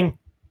the thing.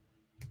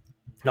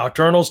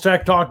 Nocturnal's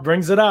Tech Talk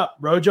brings it up.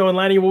 Rojo and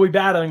Lenny will be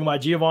battling while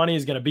Giovanni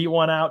is going to beat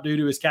one out due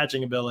to his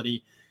catching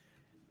ability.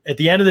 At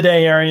the end of the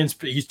day, Arians,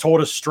 he's told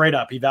us straight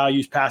up he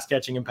values pass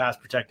catching and pass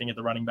protecting at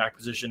the running back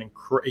position, and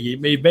he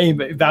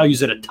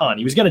values it a ton.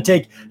 He was going to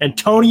take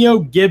Antonio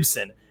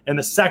Gibson in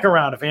the second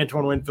round if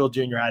Antoine Winfield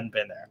Jr. hadn't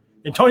been there.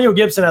 Antonio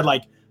Gibson had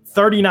like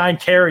 39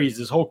 carries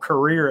his whole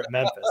career at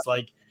Memphis.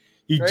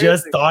 He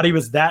just thought he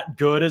was that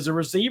good as a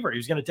receiver. He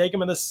was going to take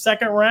him in the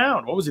second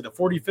round. What was he, the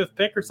 45th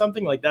pick or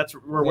something? That's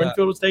where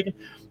Winfield was taken.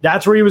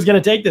 That's where he was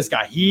going to take this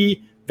guy.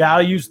 He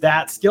values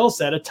that skill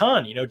set a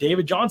ton.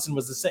 David Johnson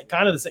was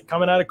the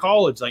coming out of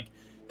college.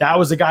 That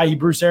was a guy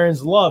Bruce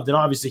Arians loved, and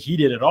obviously he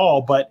did it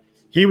all, but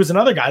he was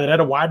another guy that had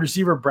a wide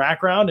receiver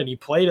background, and he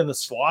played in the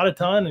slot a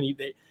ton,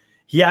 and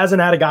he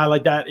hasn't had a guy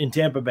like that in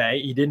Tampa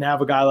Bay. He didn't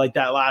have a guy like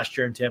that last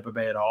year in Tampa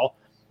Bay at all.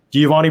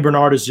 Giovanni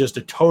Bernard is just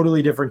a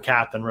totally different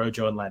cat than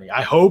Rojo and Lenny.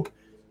 I hope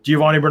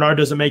Giovanni Bernard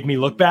doesn't make me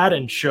look bad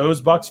and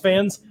shows Bucs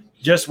fans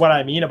just what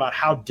I mean about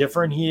how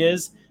different he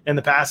is in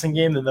the passing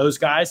game than those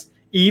guys.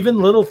 Even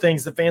little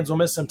things that fans will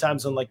miss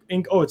sometimes on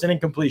it's an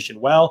incompletion.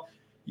 Well,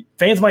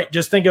 fans might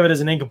just think of it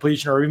as an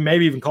incompletion or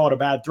maybe even call it a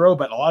bad throw,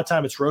 but a lot of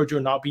time it's Rojo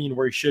not being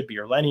where he should be,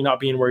 or Lenny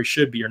not being where he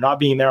should be, or not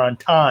being there on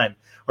time,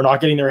 or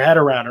not getting their head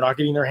around, or not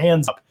getting their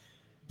hands up.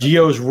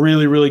 Gio is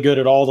really, really good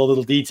at all the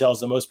little details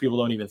that most people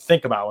don't even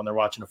think about when they're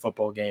watching a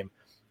football game.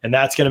 And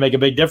that's going to make a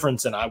big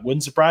difference. And it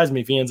wouldn't surprise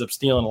me if he ends up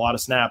stealing a lot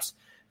of snaps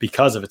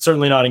because of it.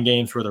 Certainly not in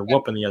games where they're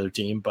whooping the other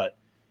team, but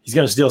he's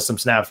going to steal some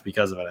snaps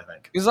because of it, I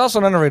think. He's also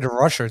an underrated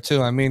rusher,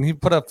 too. I mean, he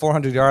put up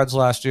 400 yards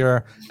last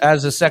year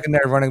as a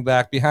secondary running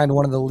back behind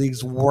one of the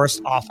league's worst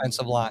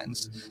offensive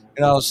lines.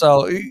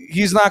 So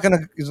he's not going to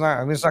get you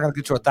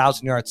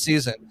 1,000-yard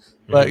season,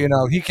 but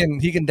he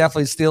can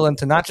definitely steal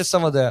into not just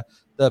some of the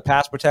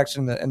pass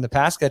protection and the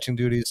pass catching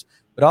duties,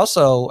 but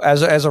also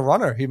as a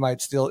runner, he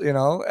might steal.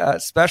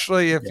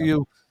 Especially if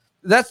you.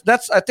 I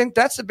think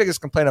that's the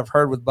biggest complaint I've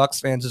heard with Bucs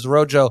fans is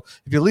Rojo.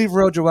 If you leave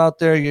Rojo out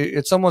there,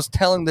 it's almost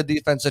telling the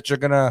defense that you're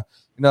gonna,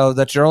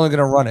 that you're only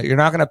gonna run it. You're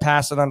not gonna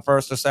pass it on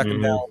first or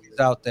second down. He's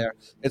out there.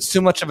 It's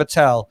too much of a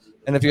tell.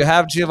 And if you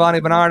have Giovanni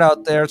Bernard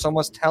out there, it's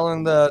almost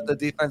telling the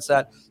defense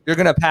that you're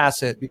gonna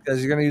pass it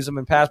because you're gonna use him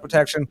in pass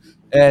protection.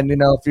 And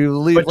if you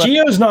leave, but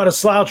Gio's not a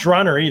slouch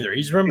runner either.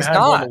 He's one of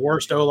the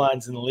worst O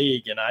lines in the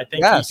league, and I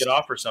think he could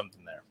offer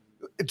something there.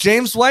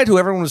 James White, who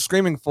everyone was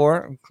screaming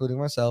for, including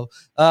myself,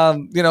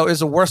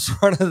 is a worse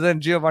runner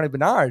than Giovanni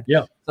Bernard.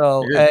 Yeah.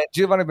 So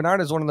Giovanni Bernard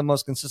is one of the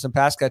most consistent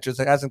pass catchers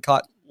that hasn't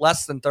caught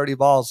less than 30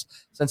 balls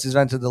since he's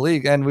entered the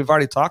league. And we've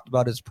already talked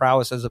about his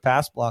prowess as a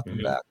pass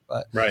blocking back.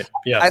 But right.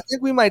 Yeah. I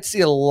think we might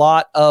see a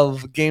lot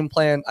of game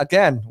plan,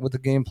 again, with the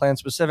game plan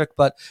specific.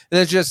 But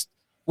there's just,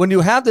 when you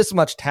have this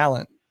much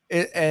talent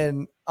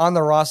and on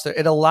the roster,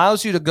 it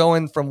allows you to go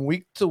in from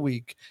week to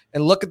week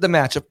and look at the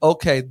matchup.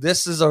 Okay,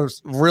 this is a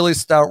really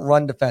stout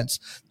run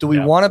defense. Do we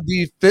want to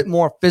be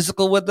more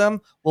physical with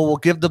them? Well, we'll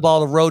give the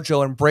ball to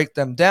Rojo and break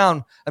them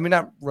down. I mean,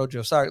 not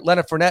Rojo, sorry,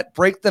 Leonard Fournette,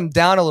 break them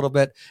down a little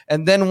bit.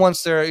 And then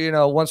once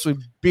we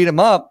beat them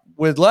up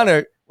with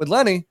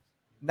Lenny,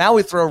 now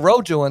we throw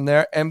Rojo in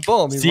there and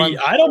boom. See,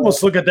 I'd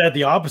almost look at that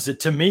the opposite.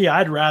 To me,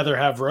 I'd rather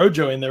have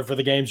Rojo in there for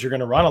the games you're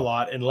going to run a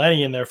lot and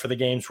Lenny in there for the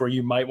games where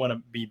you might want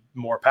to be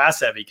more pass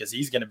heavy because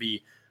he's going to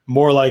be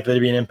more likely to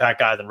be an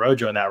impact guy than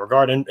Rojo in that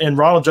regard. And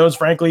Ronald Jones,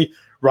 frankly,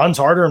 runs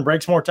harder and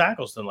breaks more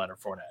tackles than Leonard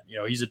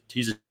Fournette.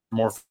 He's a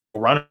more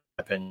runner, in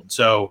my opinion.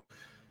 So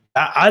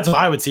that's how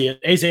I would see it.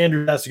 Ace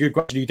Andrews, that's a good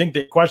question. Do you think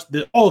that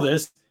all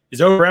this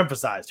is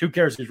overemphasized? Who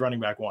cares who's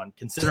running back one,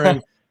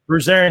 considering –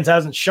 Bruce Arians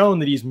hasn't shown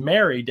that he's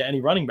married to any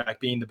running back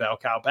being the bell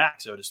cow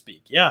back, so to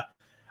speak. Yeah.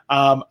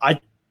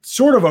 I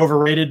sort of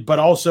overrated, but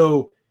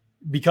also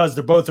because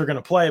they're both are going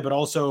to play, but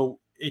also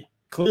it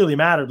clearly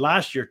mattered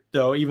last year,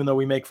 though, even though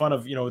we make fun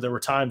of, there were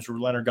times where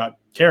Leonard got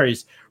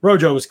carries.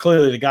 Rojo was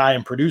clearly the guy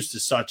and produced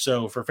as such.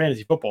 So for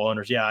fantasy football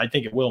owners, yeah, I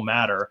think it will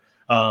matter.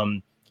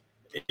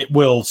 It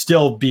will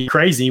still be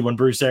crazy when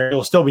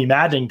it'll still be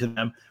maddening to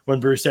them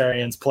when Bruce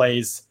Arians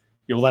plays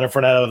Leonard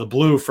Fournette out of the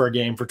blue for a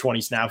game for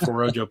 20 snaps where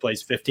Rojo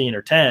plays 15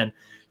 or 10.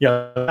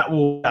 That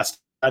will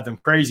drive them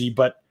crazy,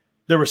 but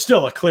there was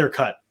still a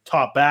clear-cut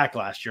top back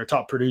last year,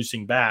 top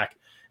producing back.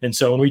 And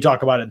so when we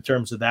talk about it in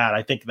terms of that,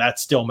 I think that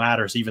still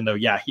matters, even though,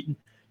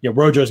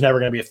 Rojo's never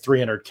going to be a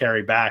 300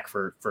 carry back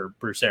for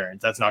Bruce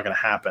Arians. That's not going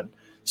to happen.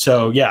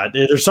 So, yeah,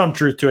 there's some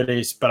truth to it,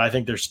 Ace, but I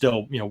think there's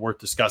still, worth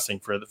discussing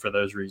for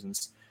those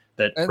reasons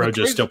that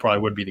Rojo still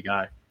probably would be the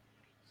guy.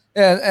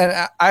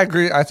 And I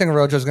agree. I think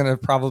Rojo's going to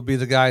probably be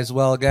the guy as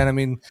well. Again, I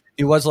mean,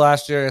 he was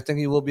last year. I think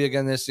he will be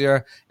again this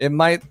year. It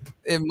might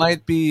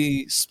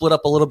be split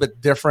up a little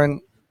bit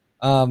different.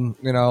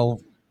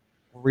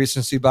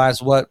 Recency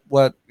bias. What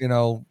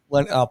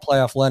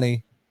playoff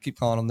Lenny, keep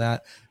calling him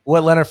that.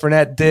 What Leonard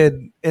Fournette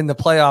did in the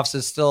playoffs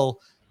is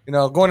still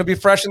going to be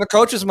fresh in the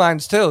coaches'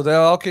 minds too.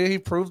 He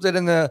proved it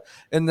in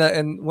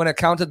when it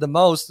counted the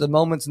most. The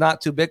moment's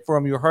not too big for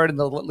him. You heard in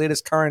the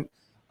latest current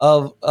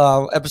of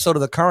episode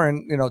of The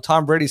Current,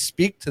 Tom Brady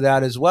speak to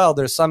that as well.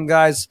 There's some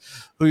guys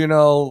who,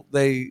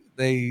 they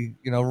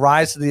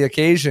rise to the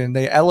occasion,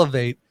 they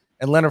elevate,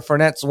 and Leonard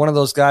Fournette's one of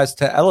those guys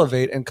to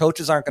elevate, and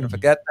coaches aren't going to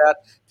forget that.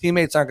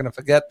 Teammates aren't going to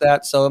forget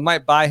that. So it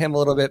might buy him a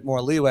little bit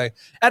more leeway.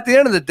 At the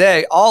end of the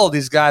day, all of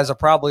these guys are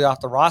probably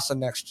off the roster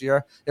next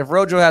year. If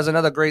Rojo has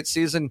another great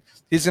season,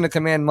 he's going to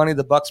command money.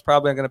 The Bucs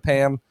probably are going to pay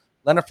him.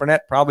 Leonard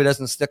Fournette probably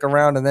doesn't stick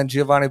around. And then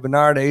Giovanni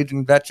Bernard,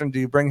 aging veteran, do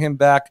you bring him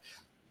back?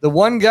 The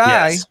one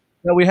guy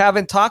that we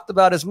haven't talked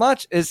about as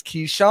much is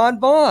Keyshawn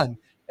Vaughn.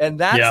 And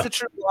that's the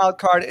true wild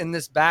card in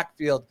this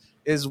backfield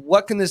is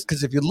what can this –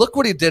 because if you look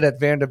what he did at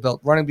Vanderbilt,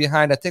 running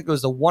behind, I think it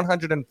was the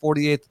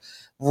 148th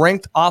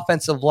ranked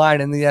offensive line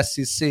in the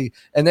SEC.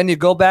 And then you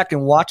go back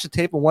and watch the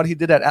tape of what he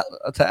did to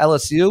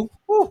LSU.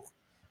 Whew.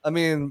 I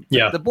mean,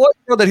 the boy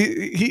showed that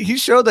he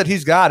showed that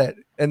he's got it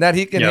and that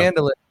he can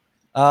handle it.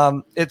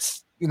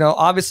 It's,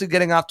 obviously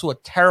getting off to a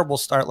terrible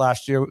start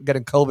last year,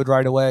 getting COVID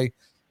right away,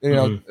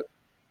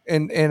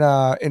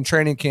 in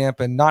training camp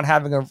and not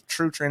having a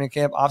true training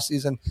camp off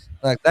season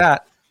like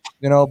that,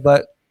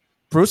 but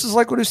Bruce is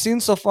like what we've seen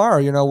so far,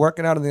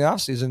 working out in the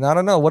off season. I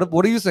don't know.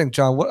 What do you think,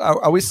 John?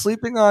 Are we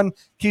sleeping on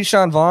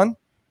Keyshawn Vaughn?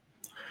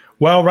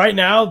 Well, right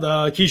now,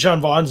 the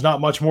Keyshawn Vaughn's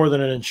not much more than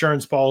an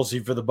insurance policy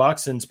for the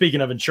Bucs. And speaking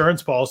of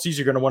insurance policies,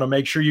 you're going to want to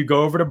make sure you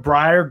go over to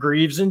Briar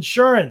Greaves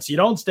Insurance. You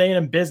don't stay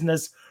in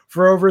business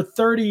for over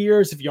 30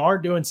 years if you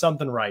aren't doing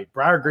something right.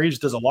 Briar Greaves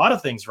does a lot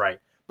of things right,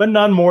 but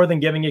none more than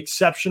giving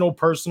exceptional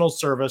personal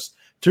service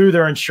to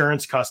their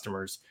insurance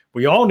customers.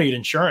 We all need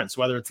insurance,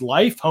 whether it's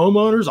life,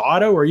 homeowners,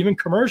 auto, or even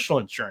commercial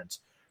insurance.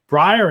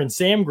 Briar and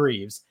Sam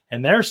Greaves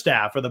and their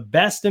staff are the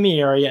best in the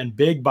area and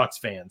big Bucs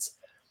fans.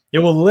 It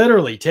will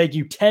literally take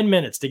you 10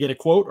 minutes to get a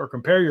quote or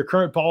compare your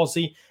current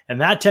policy,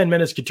 and that 10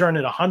 minutes could turn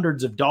into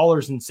hundreds of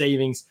dollars in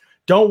savings.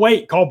 Don't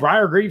wait. Call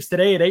Briar Greaves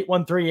today at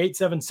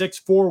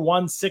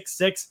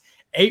 813-876-4166,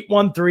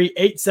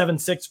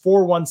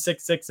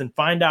 813-876-4166, and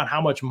find out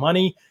how much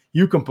money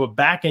you can put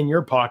back in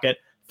your pocket.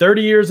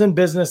 30 years in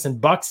business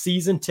and Bucs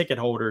season ticket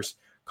holders.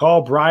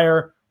 Call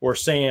Briar or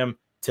Sam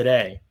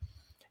today.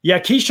 Yeah,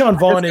 Keyshawn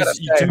Vaughn is.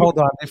 Hold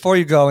on, before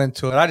you go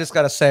into it, I just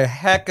got to say,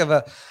 heck of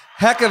a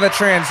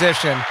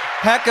transition.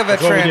 That's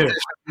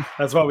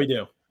what we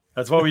do.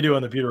 That's what we do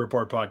on the Pewter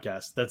Report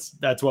podcast.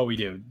 That's what we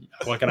do.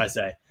 What can I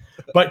say?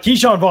 But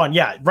Keyshawn Vaughn,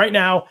 right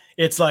now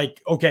it's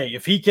like, okay,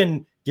 if he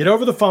can get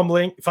over the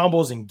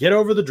fumbles and get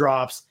over the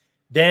drops,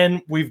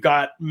 then we've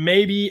got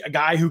maybe a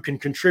guy who can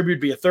contribute,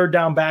 be a third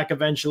down back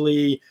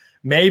eventually.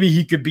 Maybe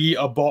he could be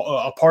a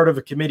part of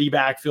a committee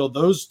backfield.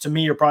 Those, to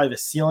me, are probably the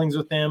ceilings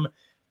with him.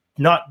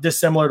 Not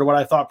dissimilar to what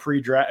I thought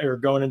pre-draft or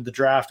going into the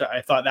draft.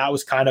 I thought that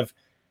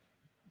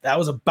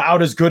was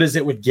about as good as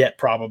it would get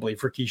probably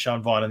for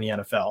Keyshawn Vaughn in the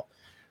NFL.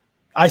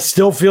 I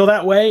still feel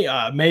that way.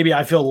 Maybe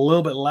I feel a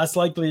little bit less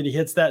likely that he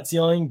hits that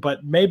ceiling,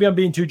 but maybe I'm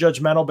being too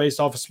judgmental based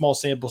off a small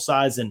sample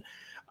size. And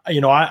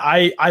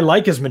I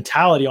like his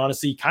mentality.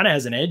 Honestly, he kind of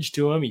has an edge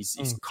to him. He's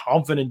a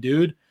confident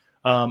dude.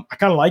 I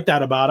kind of like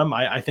that about him.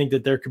 I think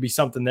that there could be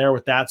something there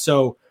with that.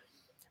 So,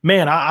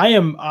 man,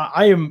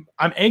 I'm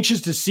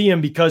anxious to see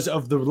him because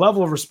of the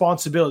level of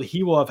responsibility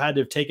he will have had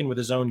to have taken with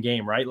his own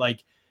game, right?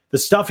 Like the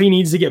stuff he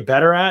needs to get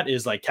better at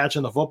is like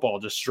catching the football,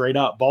 just straight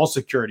up, ball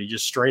security,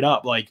 just straight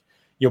up, like,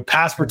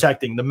 pass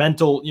protecting, the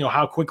mental,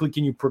 how quickly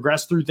can you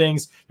progress through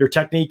things, your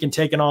technique and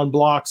taking on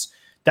blocks.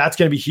 That's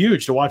going to be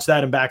huge to watch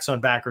that in backs on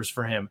backers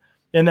for him.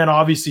 And then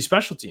obviously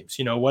special teams,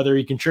 whether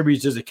he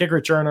contributes as a kick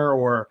returner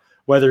or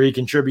whether he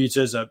contributes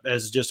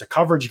as just a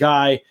coverage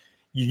guy.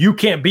 You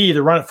can't be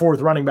the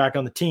fourth running back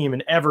on the team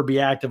and ever be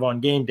active on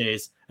game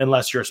days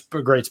unless you're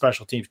a great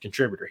special teams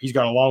contributor. He's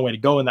got a long way to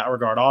go in that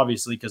regard,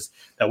 obviously, because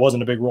that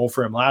wasn't a big role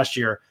for him last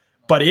year.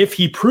 But if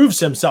he proves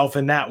himself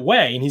in that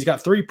way, and he's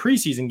got 3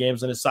 preseason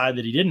games on his side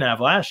that he didn't have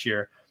last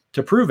year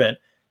to prove it,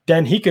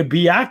 then he could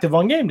be active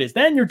on game days.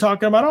 Then you're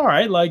talking about, all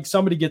right, like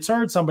somebody gets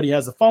hurt, somebody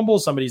has a fumble,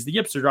 somebody's the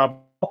yips or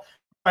drop.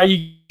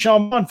 You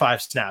Sean on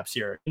 5 snaps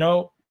here,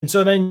 And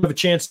so then you have a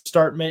chance to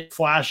start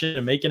flashing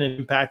and making an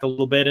impact a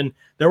little bit. And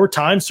there were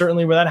times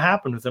certainly where that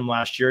happened with him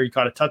last year. He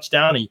caught a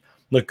touchdown. He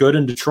looked good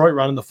in Detroit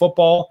running the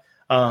football.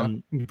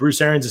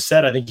 Bruce Arians has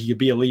said, I think he could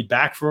be a lead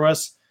back for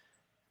us.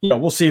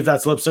 We'll see if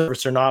that's lip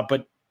service or not,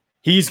 but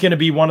he's going to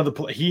be one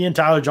of he and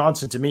Tyler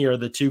Johnson to me are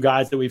the 2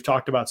 guys that we've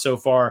talked about so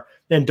far,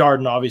 and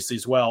Darden obviously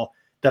as well,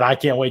 that I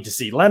can't wait to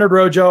see. Leonard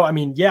Rojo,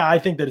 I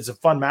think that it's a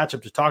fun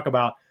matchup to talk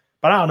about,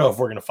 but I don't know if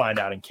we're going to find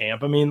out in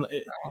camp.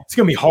 It's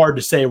going to be hard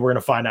to say we're going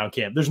to find out in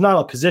camp. There's not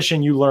a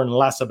position you learn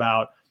less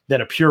about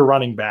than a pure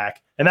running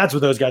back, and that's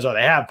what those guys are.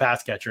 They have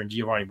pass catcher and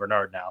Giovanni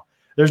Bernard now.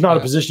 There's not a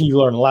position you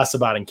learn less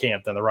about in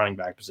camp than the running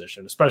back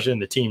position, especially in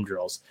the team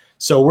drills.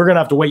 So we're going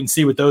to have to wait and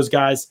see with those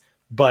guys,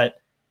 but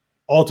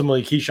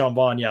ultimately, Keyshawn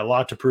Vaughn, a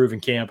lot to prove in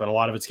camp, and a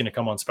lot of it's going to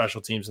come on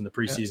special teams in the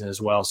preseason as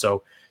well.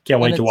 So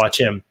can't wait to watch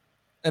him.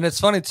 And it's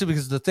funny, too,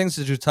 because the things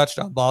that you touched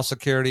on, ball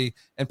security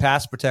and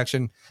pass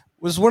protection,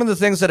 was one of the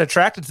things that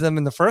attracted to them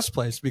in the first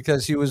place,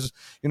 because he was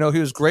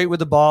great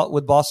with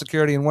ball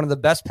security and one of the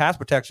best pass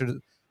protectors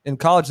in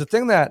college. The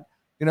thing that,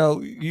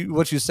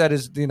 what you said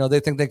is, they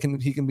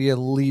think he can be a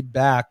lead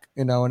back,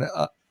 and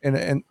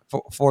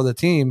for the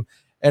team.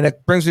 And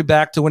it brings me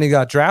back to when he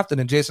got drafted,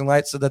 and Jason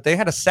Light said that they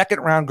had a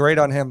 2nd-round grade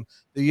on him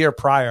the year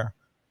prior.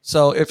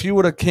 So if he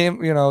would have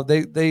came,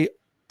 they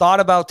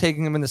thought about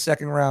taking him in the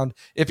 2nd round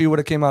if he would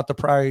have came out the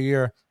prior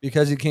year,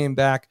 because he came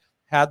back,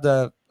 had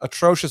the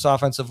atrocious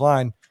offensive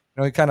line.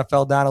 He kind of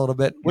fell down a little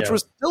bit, which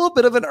was still a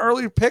bit of an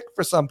early pick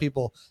for some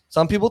people.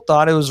 Some people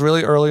thought it was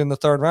really early in the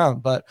 3rd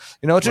round, but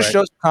it just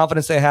shows the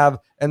confidence they have.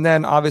 And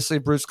then obviously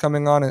Bruce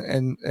coming on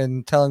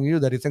and telling you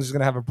that he thinks he's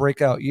going to have a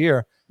breakout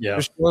year. Yeah,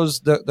 just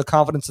shows the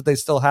confidence that they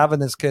still have in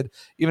this kid,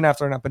 even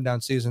after an up and down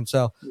season.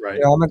 So,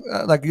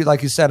 like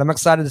you said, I'm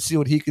excited to see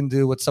what he can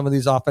do, what some of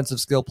these offensive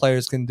skill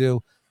players can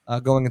do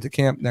going into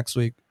camp next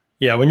week.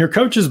 Yeah, when your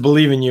coaches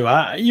believe in you,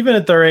 even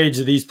at their age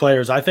of these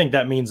players, I think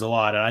that means a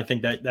lot, and I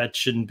think that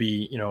shouldn't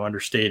be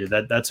understated.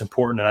 That's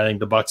important, and I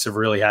think the Bucs have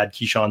really had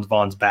Keyshawn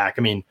Vaughn's back.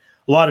 A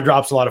lot of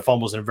drops, a lot of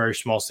fumbles in a very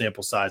small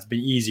sample size. It'd be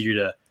easier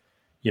to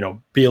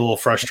be a little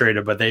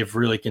frustrated, but they've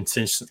really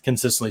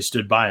consistently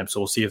stood by him.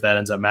 So we'll see if that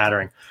ends up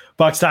mattering.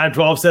 Bucs Time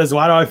 12 says,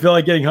 why do I feel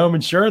like getting home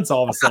insurance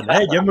all of a sudden?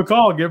 Hey, give him a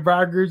call. Give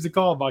Brian Grooves a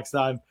call, Bucs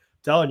Time. I'm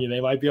telling you, they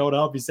might be able to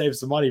help you save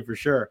some money for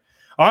sure.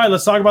 All right,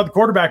 let's talk about the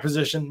quarterback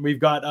position. We've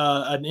got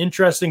an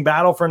interesting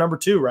battle for number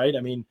 2, right?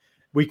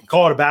 We can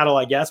call it a battle,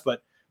 I guess,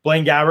 but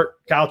Blaine Gabbert,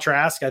 Kyle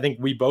Trask, I think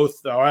we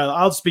both –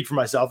 I'll speak for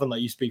myself and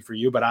let you speak for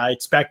you, but I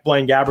expect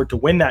Blaine Gabbert to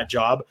win that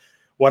job.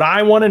 What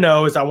I want to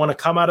know is I want to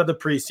come out of the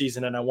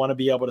preseason and I want to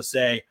be able to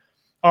say,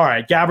 all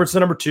right, Gabbert's the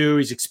number 2.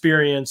 He's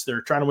experienced.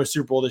 They're trying to win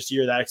Super Bowl this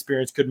year. That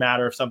experience could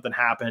matter if something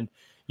happened.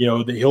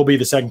 He'll be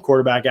the 2nd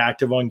quarterback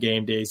active on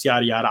game days,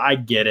 yada, yada. I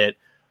get it.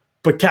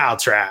 But Kyle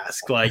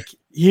Trask,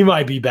 he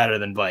might be better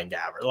than Blaine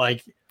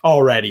Gabbert.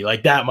 Already.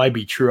 That might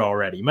be true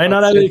already. Might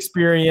not have the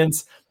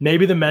experience.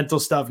 Maybe the mental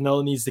stuff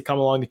needs to come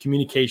along. The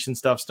communication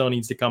stuff still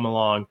needs to come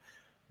along.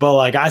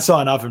 But I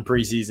saw enough in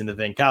preseason to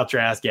think Kyle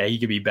Trask, he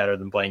could be better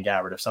than Blaine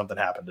Gabbert if something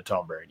happened to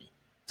Tom Brady.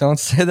 Don't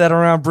say that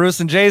around Bruce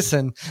and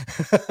Jason.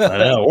 I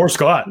know, or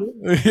Scott.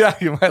 Yeah,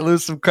 you might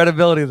lose some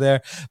credibility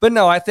there. But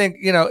no, I think,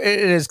 it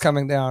is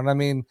coming down.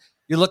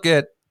 You look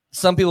at,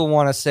 some people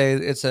want to say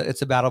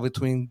it's a battle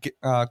between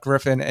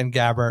Griffin and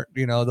Gabbert,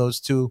 those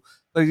two.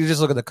 But you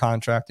just look at the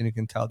contract and you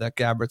can tell that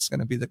Gabbert's going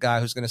to be the guy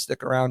who's going to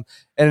stick around.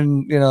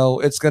 And,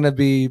 it's going to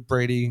be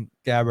Brady,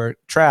 Gabbert,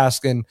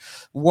 Trask. And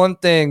one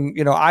thing,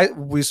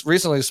 we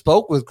recently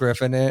spoke with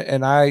Griffin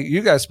and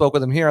you guys spoke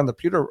with him here on the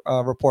Pewter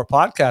Report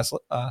podcast.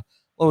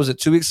 What was it,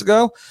 2 weeks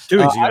ago? 2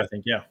 weeks ago, I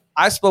think, yeah.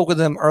 I spoke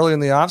with him early in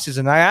the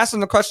offseason. I asked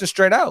him the question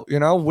straight out,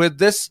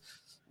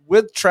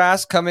 with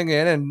Trask coming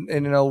in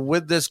and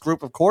with this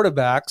group of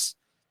quarterbacks,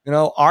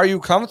 are you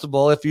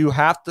comfortable if you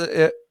have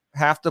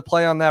to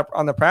play on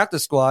the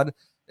practice squad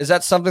Is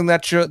that something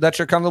that you're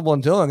comfortable in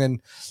doing?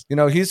 And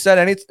he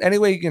said any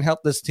way you can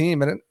help this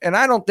team, and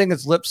I don't think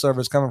it's lip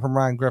service coming from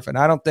Ryan Griffin.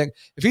 I don't think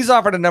if he's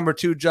offered a number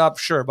 2 job,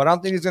 sure, but I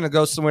don't think he's going to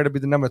go somewhere to be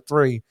the number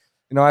 3.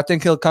 I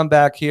think he'll come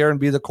back here and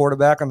be the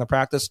quarterback on the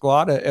practice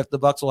squad if the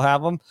Bucs will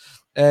have him,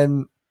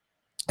 and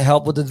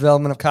help with the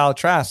development of Kyle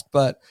Trask.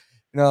 But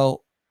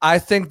I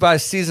think by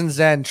season's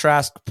end,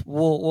 Trask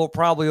will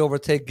probably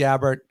overtake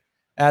Gabbert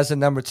as the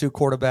number 2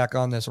 quarterback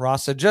on this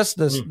roster. Just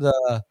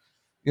the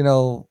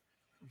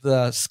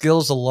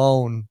skills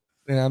alone.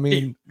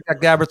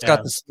 Gabbert's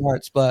got the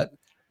smarts, but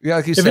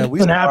like you said, it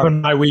doesn't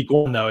happen by week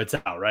 1 though, it's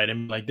out, right? I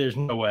mean, like there's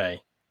no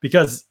way,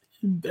 because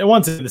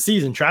once in the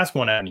season, Trask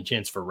won't have any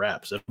chance for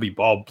reps. It'll be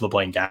all the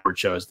Blaine Gabbert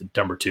show as the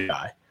number 2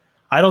 guy.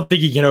 I don't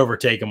think he can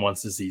overtake him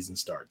once the season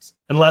starts,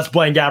 unless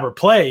Blaine Gabbert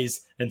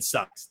plays and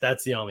sucks.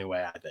 That's the only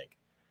way I think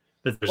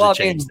that there's a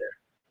change there.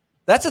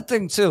 That's a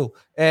thing too,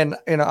 and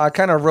I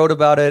kind of wrote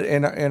about it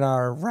in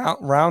our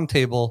round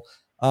table.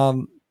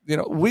 The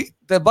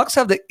Bucs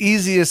have the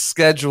easiest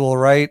schedule,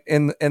 right,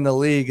 in the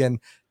league,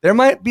 and there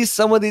might be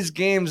some of these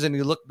games, and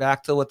you look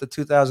back to what the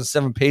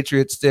 2007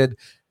 Patriots did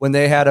when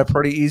they had a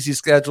pretty easy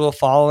schedule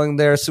following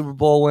their Super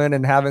Bowl win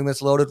and having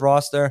this loaded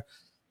roster.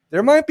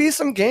 There might be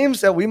some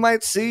games that we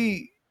might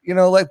see,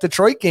 like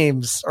Detroit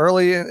games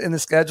early in the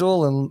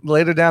schedule and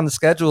later down the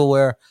schedule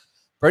where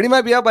Brady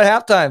might be out by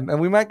halftime, and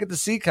we might get to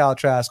see Kyle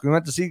Trask. We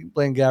might to see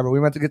Blaine Gabbert.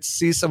 We might to get to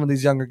see some of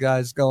these younger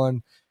guys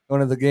going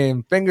to the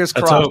game. Fingers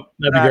crossed.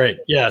 That'd be great.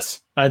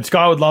 Yes. And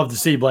Scott would love to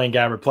see Blaine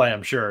Gabbert play,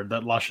 I'm sure.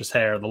 That luscious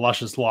hair, the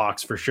luscious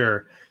locks for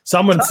sure.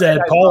 Someone said,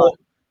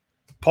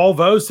 Paul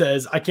Vo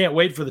says, I can't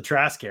wait for the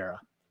Trask era.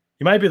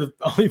 He might be the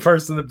only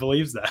person that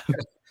believes that.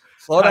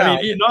 Slow down.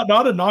 I mean,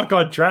 not a knock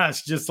on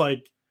Trask, just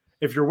like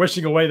if you're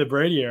wishing away the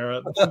Brady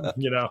era,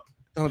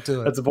 don't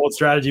do it. That's a bold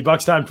strategy.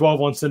 Bucks Time 12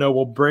 wants to know,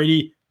 will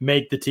Brady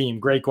make the team?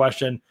 Great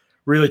question.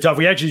 Really tough.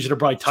 We actually should have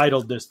probably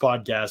titled this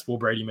podcast, Will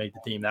Brady make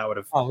the team? That would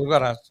have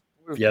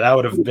that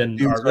would have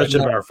been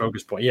our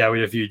focus point. Yeah,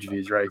 we have huge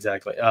views, right?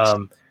 Exactly.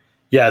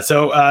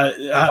 So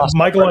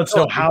Michael wants to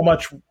know how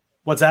much.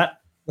 What's that?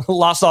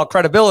 Lost all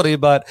credibility,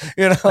 but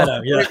yeah.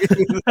 Yeah,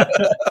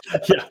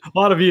 a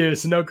lot of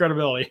views, no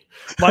credibility.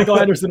 Michael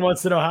Henderson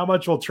wants to know, how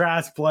much will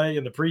Trask play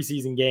in the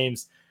preseason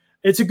games?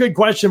 It's a good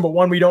question, but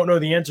one we don't know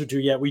the answer to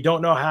yet. We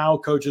don't know how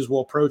coaches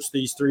will approach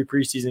these 3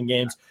 preseason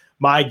games.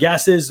 My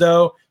guess is,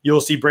 though,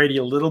 you'll see Brady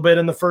a little bit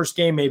in the first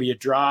game, maybe a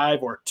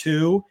drive or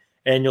 2,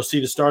 and you'll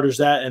see the starters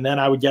that. And then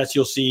I would guess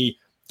you'll see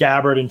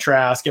Gabbert and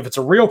Trask. If it's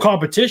a real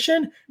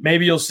competition,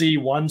 maybe you'll see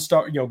one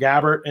start,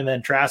 Gabbert, and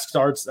then Trask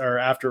starts or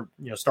after,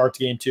 starts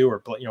game 2 or,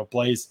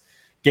 plays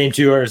game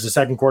 2 or is the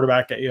second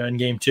quarterback in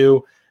game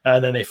 2.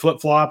 And then they flip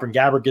flop and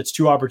Gabbert gets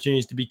 2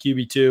 opportunities to be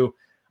QB2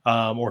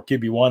 or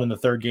QB1 in the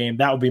third game.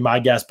 That would be my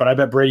guess. But I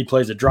bet Brady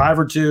plays a drive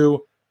or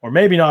 2, or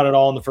maybe not at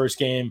all in the first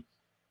game,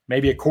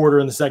 maybe a quarter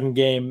in the second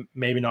game,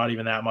 maybe not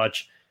even that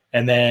much.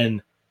 And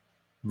then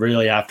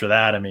really after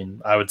that, I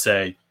mean, I would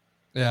say,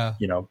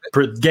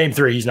 game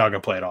 3, he's not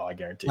going to play at all. I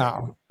guarantee.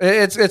 No,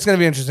 it's going to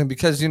be interesting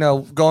because,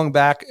 going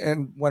back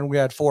and when we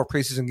had 4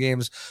 preseason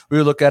games, we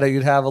would look at it.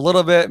 You'd have a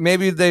little bit,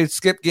 maybe they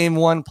skip game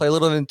 1, play a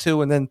little bit in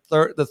 2, and then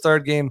the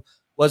third game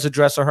was a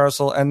dress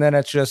rehearsal. And then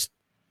it's just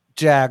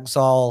Jags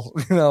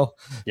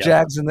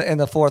Jags in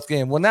the fourth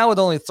game. Well, now with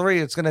only 3,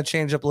 it's going to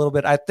change up a little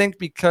bit. I think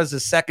because the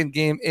second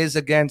game is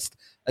against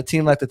a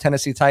team like the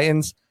Tennessee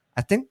Titans,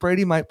 I think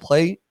Brady might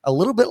play a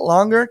little bit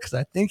longer because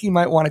I think he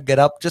might want to get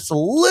up just a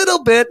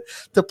little bit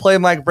to play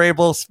Mike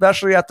Vrabel,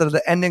 especially after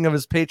the ending of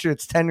his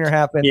Patriots tenure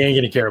happened. He ain't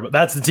going to care about.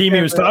 That's the team he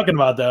was talking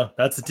about, though.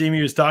 That's the team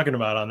he was talking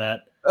about on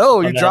that.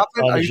 Oh, you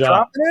dropping? Are you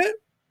dropping it?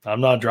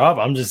 I'm not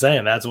dropping. I'm just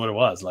saying that's what it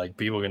was. Like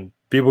people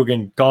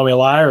can call me a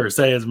liar or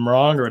say I'm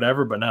wrong or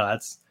whatever, but no,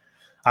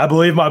 I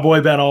believe my boy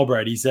Ben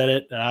Albright. He said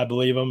it, and I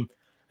believe him.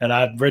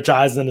 And Rich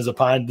Eisen has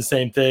opined the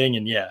same thing.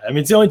 And yeah, I mean,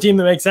 it's the only team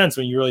that makes sense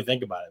when you really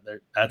think about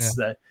it. That's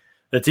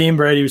the team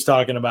Brady was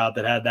talking about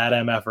that had that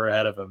MFer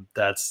ahead of him.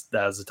 That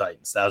was the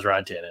Titans. That was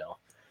Ryan Tannehill.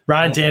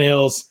 Ryan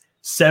Tannehill's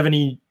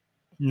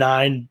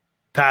 79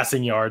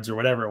 passing yards or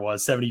whatever it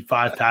was,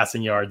 75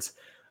 passing yards.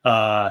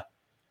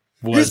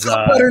 He's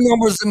got better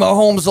numbers than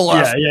Mahomes the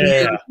last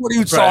year. What are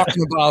you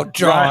talking about,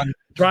 John?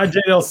 Ryan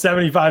Tannehill's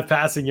 75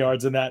 passing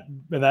yards in that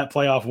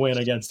playoff win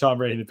against Tom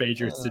Brady and the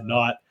Patriots did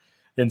not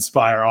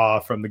inspire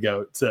awe from the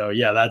GOAT. So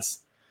yeah,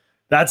 that's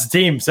a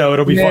team. So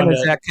it'll be fun.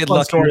 Is that kid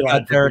lucky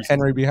got Derrick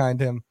Henry behind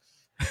him?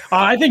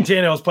 I think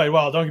Tannehill's played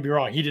well. Don't get me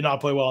wrong; he did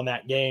not play well in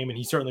that game, and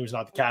he certainly was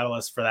not the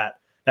catalyst for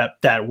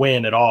that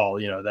win at all.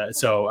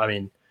 So I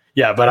mean,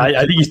 yeah, but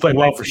I think he's played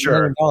well for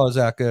sure. Is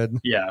that good?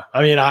 Yeah,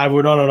 I mean, I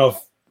don't know if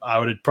I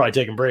would have probably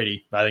taken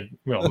Brady. I think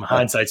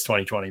hindsight's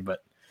 20/20, but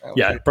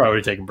yeah, probably would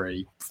have taken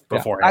Brady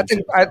beforehand.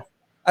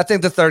 I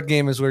think the third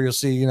game is where you'll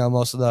see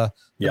most of the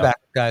back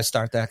guys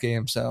start that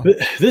game. So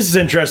this is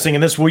interesting,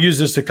 and we'll use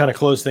this to kind of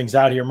close things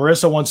out here.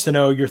 Marissa wants to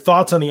know your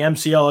thoughts on the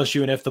MCL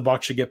issue and if the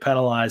Bucs should get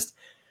penalized.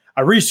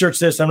 I researched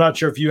this. I'm not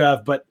sure if you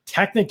have, but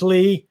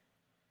technically,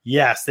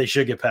 yes, they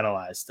should get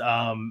penalized.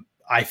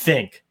 I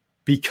think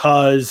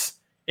because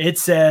it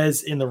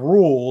says in the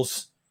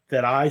rules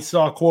that I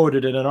saw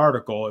quoted in an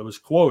article, it was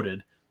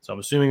quoted, so I'm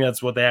assuming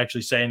that's what they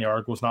actually say in the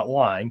article. It's not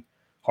lying.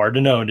 Hard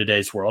to know in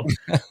today's world.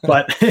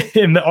 But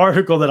in the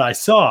article that I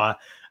saw,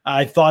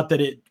 I thought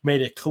that it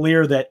made it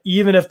clear that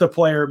even if the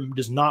player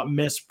does not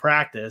miss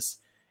practice,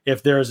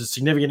 if there is a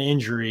significant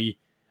injury,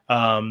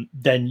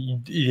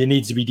 then it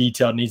needs to be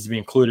detailed, needs to be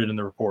included in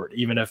the report,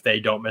 even if they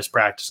don't miss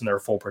practice and they're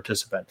a full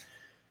participant.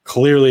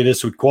 Clearly,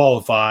 this would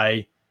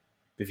qualify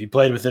if you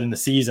played with it in the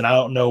season. I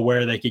don't know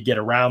where they could get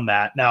around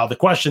that. Now, the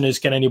question is,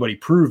 can anybody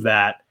prove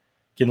that?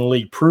 Can the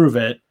league prove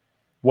it?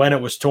 When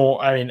it was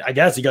torn, I mean, I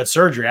guess he got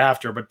surgery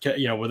after, but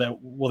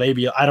will they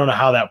be? I don't know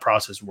how that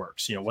process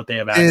works. What they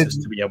have access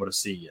to be able to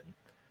see. And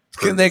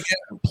can they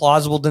get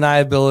plausible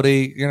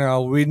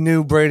deniability? We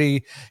knew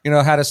Brady,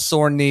 had a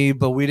sore knee,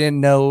 but we didn't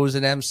know it was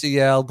an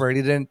MCL.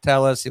 Brady didn't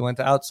tell us. He went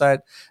to outside.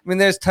 I mean,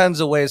 there's tons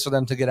of ways for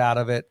them to get out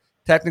of it.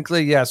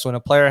 Technically, yes. When a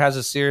player has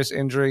a serious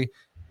injury,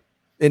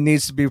 it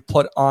needs to be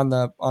put on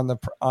the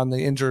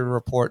injury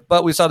report.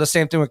 But we saw the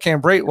same thing with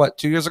Cam Brate,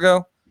 2 years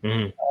ago?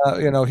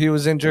 Mm-hmm. He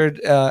was injured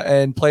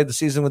and played the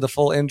season with a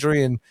full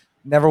injury and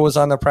never was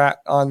on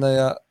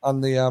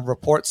the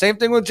report. Same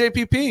thing with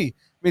JPP. I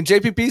mean,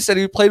 JPP said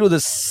he played with a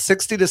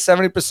 60 to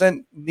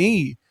 70%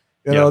 knee,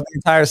 the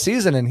entire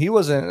season, and he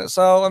wasn't.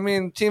 So I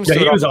mean, teams. Yeah,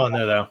 he was on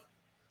there though.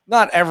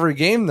 Not every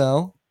game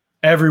though.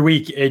 Every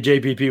week,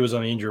 JPP was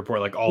on the injury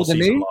report like all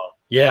season long.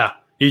 Yeah.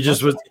 He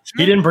just was.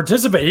 He didn't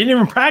participate. He didn't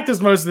even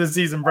practice most of the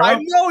season, bro. I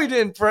know he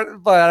didn't,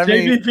 but I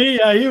mean, JPP,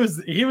 yeah,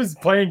 he was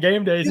playing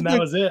game days, and that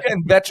was it.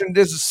 And veteran,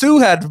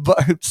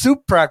 Sue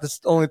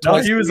practiced only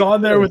twice. No, he was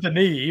on there with the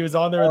knee. He was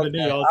on there with the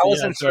knee. I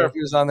wasn't sure if he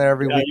was on there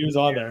every week. He was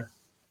on there,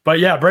 but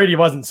yeah, Brady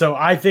wasn't. So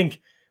I think,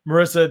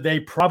 Marissa,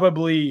 they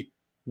probably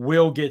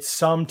will get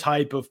some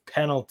type of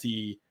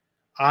penalty.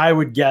 I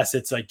would guess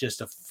it's like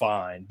just a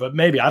fine, but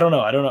maybe I don't know.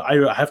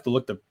 I have to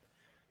look the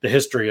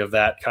history of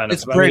that kind of.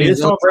 It's Brady.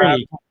 It's all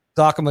Brady.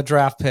 Dock him a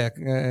draft pick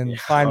and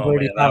find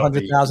Brady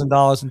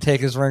 $500,000 and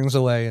take his rings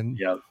away. And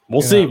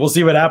we'll see. We'll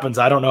see what happens.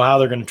 I don't know how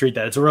they're going to treat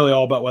that. It's really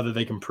all about whether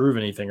they can prove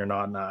anything or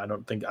not. And I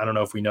don't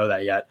know if we know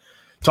that yet.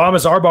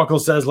 Thomas Arbuckle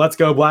says, "Let's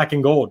go black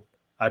and gold."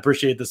 I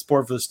appreciate the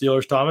support for the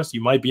Steelers, Thomas.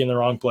 You might be in the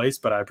wrong place,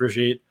 but I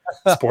appreciate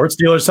support.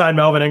 Steelers signed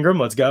Melvin Ingram.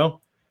 Let's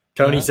go.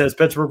 Tony says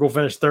Pittsburgh will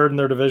finish third in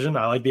their division.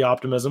 I like the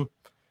optimism.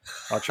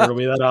 Not sure it'll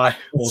be that high.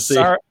 We'll see.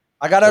 I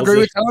got to agree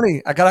with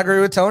Tony. I got to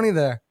agree with Tony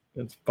there.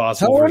 It's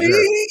possible for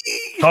sure.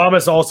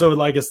 Thomas also would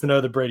like us to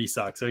know that Brady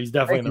sucks, so he's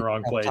definitely in the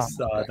wrong place.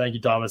 Thank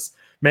you, Thomas.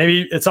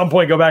 Maybe at some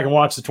point go back and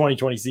watch the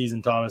 2020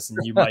 season, Thomas, and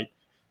you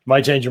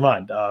might change your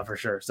mind for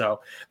sure.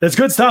 So that's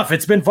good stuff.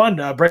 It's been fun.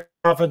 Brady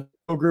offensive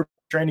group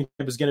training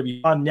is going to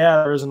be fun.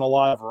 Yeah, there isn't a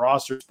lot of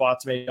roster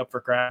spots maybe up for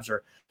grabs,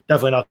 or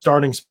definitely not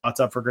starting spots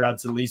up for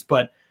grabs at least,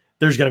 but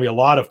there's going to be a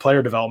lot of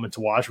player development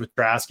to watch with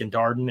Trask and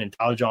Darden and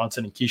Tyler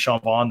Johnson and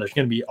Keyshawn Vaughn. There's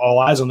going to be all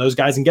eyes on those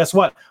guys. And guess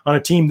what? On a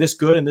team this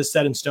good and this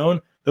set in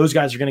stone, those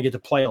guys are going to get to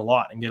play a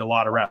lot and get a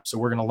lot of reps. So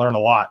we're going to learn a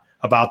lot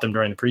about them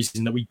during the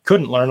preseason that we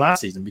couldn't learn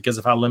last season because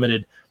of how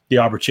limited the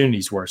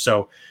opportunities were.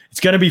 So it's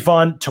going to be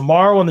fun.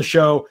 Tomorrow on the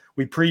show,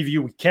 we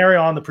carry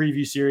on the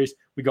preview series.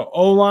 We go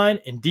O-line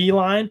and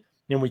D-line,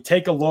 and we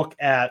take a look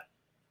at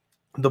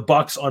the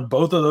Bucks on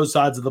both of those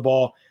sides of the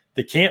ball.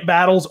 The camp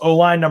battles,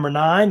 O-line number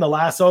 9, the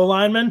last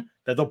O-lineman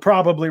that they'll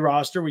probably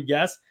roster, we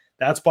guess.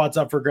 That spot's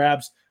up for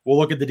grabs. We'll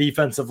look at the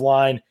defensive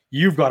line.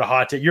 You've got a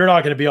hot take. You're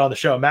not going to be on the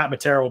show. Matt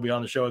Matera will be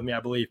on the show with me, I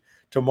believe,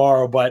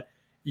 tomorrow. But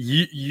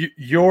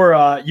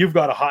you've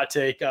got a hot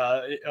take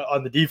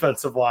on the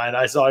defensive line.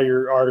 I saw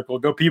your article.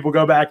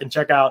 Go back and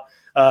check out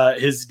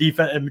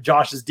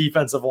Josh's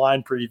defensive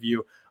line preview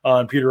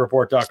on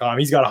pewterreport.com.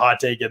 He's got a hot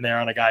take in there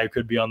on a guy who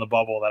could be on the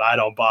bubble that I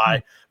don't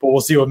buy. But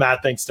we'll see what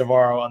Matt thinks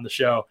tomorrow on the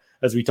show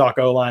as we talk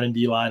O-line and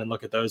D-line and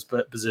look at those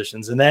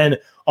positions. And then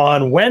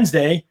on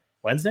Wednesday,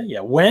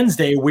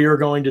 we are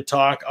going to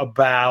talk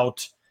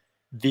about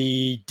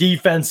the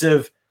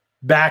defensive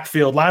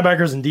backfield,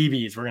 linebackers and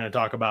DBs. We're going to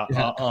talk about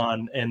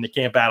and the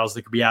camp battles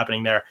that could be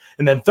happening there.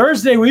 And then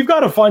Thursday, we've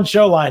got a fun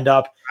show lined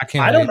up.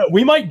 I don't know.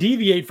 We might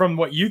deviate from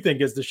what you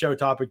think is the show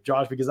topic,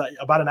 Josh, because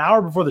about an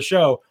hour before the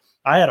show,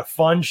 I had a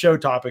fun show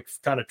topic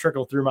kind of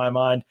trickle through my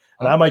mind,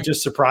 and I might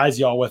just surprise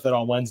y'all with it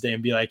on Wednesday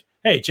and be like,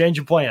 hey, change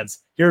your plans.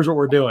 Here's what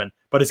we're doing.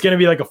 But it's going to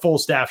be like a full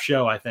staff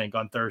show, I think,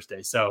 on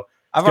Thursday. So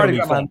I've already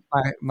got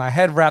my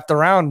head wrapped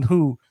around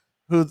who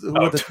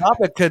the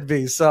topic could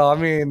be. So, I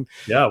mean.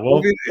 Yeah,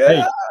 well,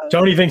 hey,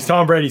 Tony thinks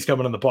Tom Brady's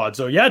coming on the pod.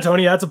 So, yeah,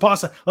 Tony, that's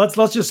a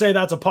let's just say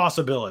that's a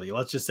possibility.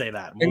 Let's just say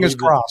that. Fingers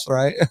crossed,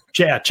 right?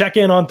 Yeah, check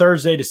in on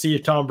Thursday to see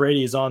if Tom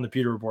Brady is on the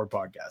Pewter Report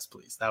podcast,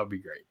 please. That would be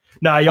great.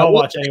 Nah, y'all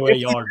watch anyway.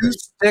 Y'all are great.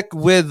 Stick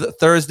with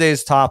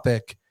Thursday's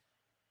topic.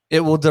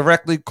 It will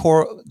directly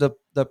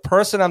the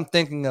person I'm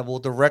thinking of will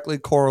directly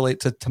correlate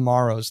to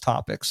tomorrow's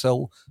topic.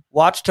 So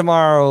watch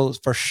tomorrow's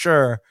for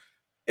sure.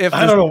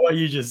 I don't know what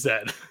you just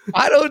said.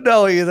 I don't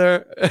know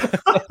either.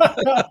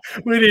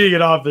 We need to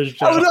get off this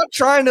show. I was not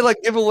trying to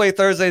give away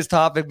Thursday's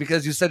topic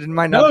because you said it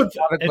might not be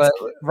topic, but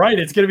right.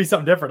 It's going to be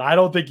something different. I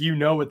don't think you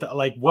know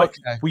what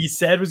we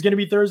said was going to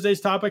be Thursday's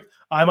topic.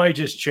 I might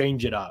just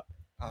change it up.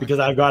 because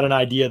I've got an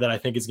idea that I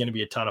think is going to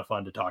be a ton of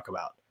fun to talk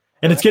about.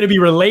 And it's going to be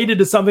related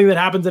to something that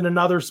happens in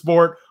another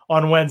sport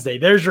on Wednesday.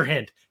 There's your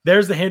hint.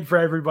 There's the hint for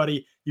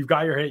everybody. You've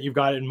got your hint. You've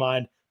got it in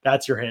mind.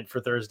 That's your hint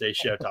for Thursday's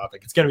show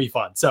topic. It's going to be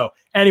fun. So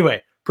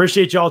anyway,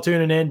 appreciate y'all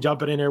tuning in,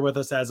 jumping in here with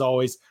us as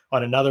always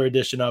on another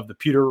edition of the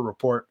Pewter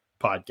Report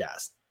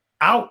podcast.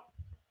 Out.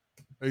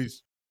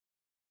 Peace.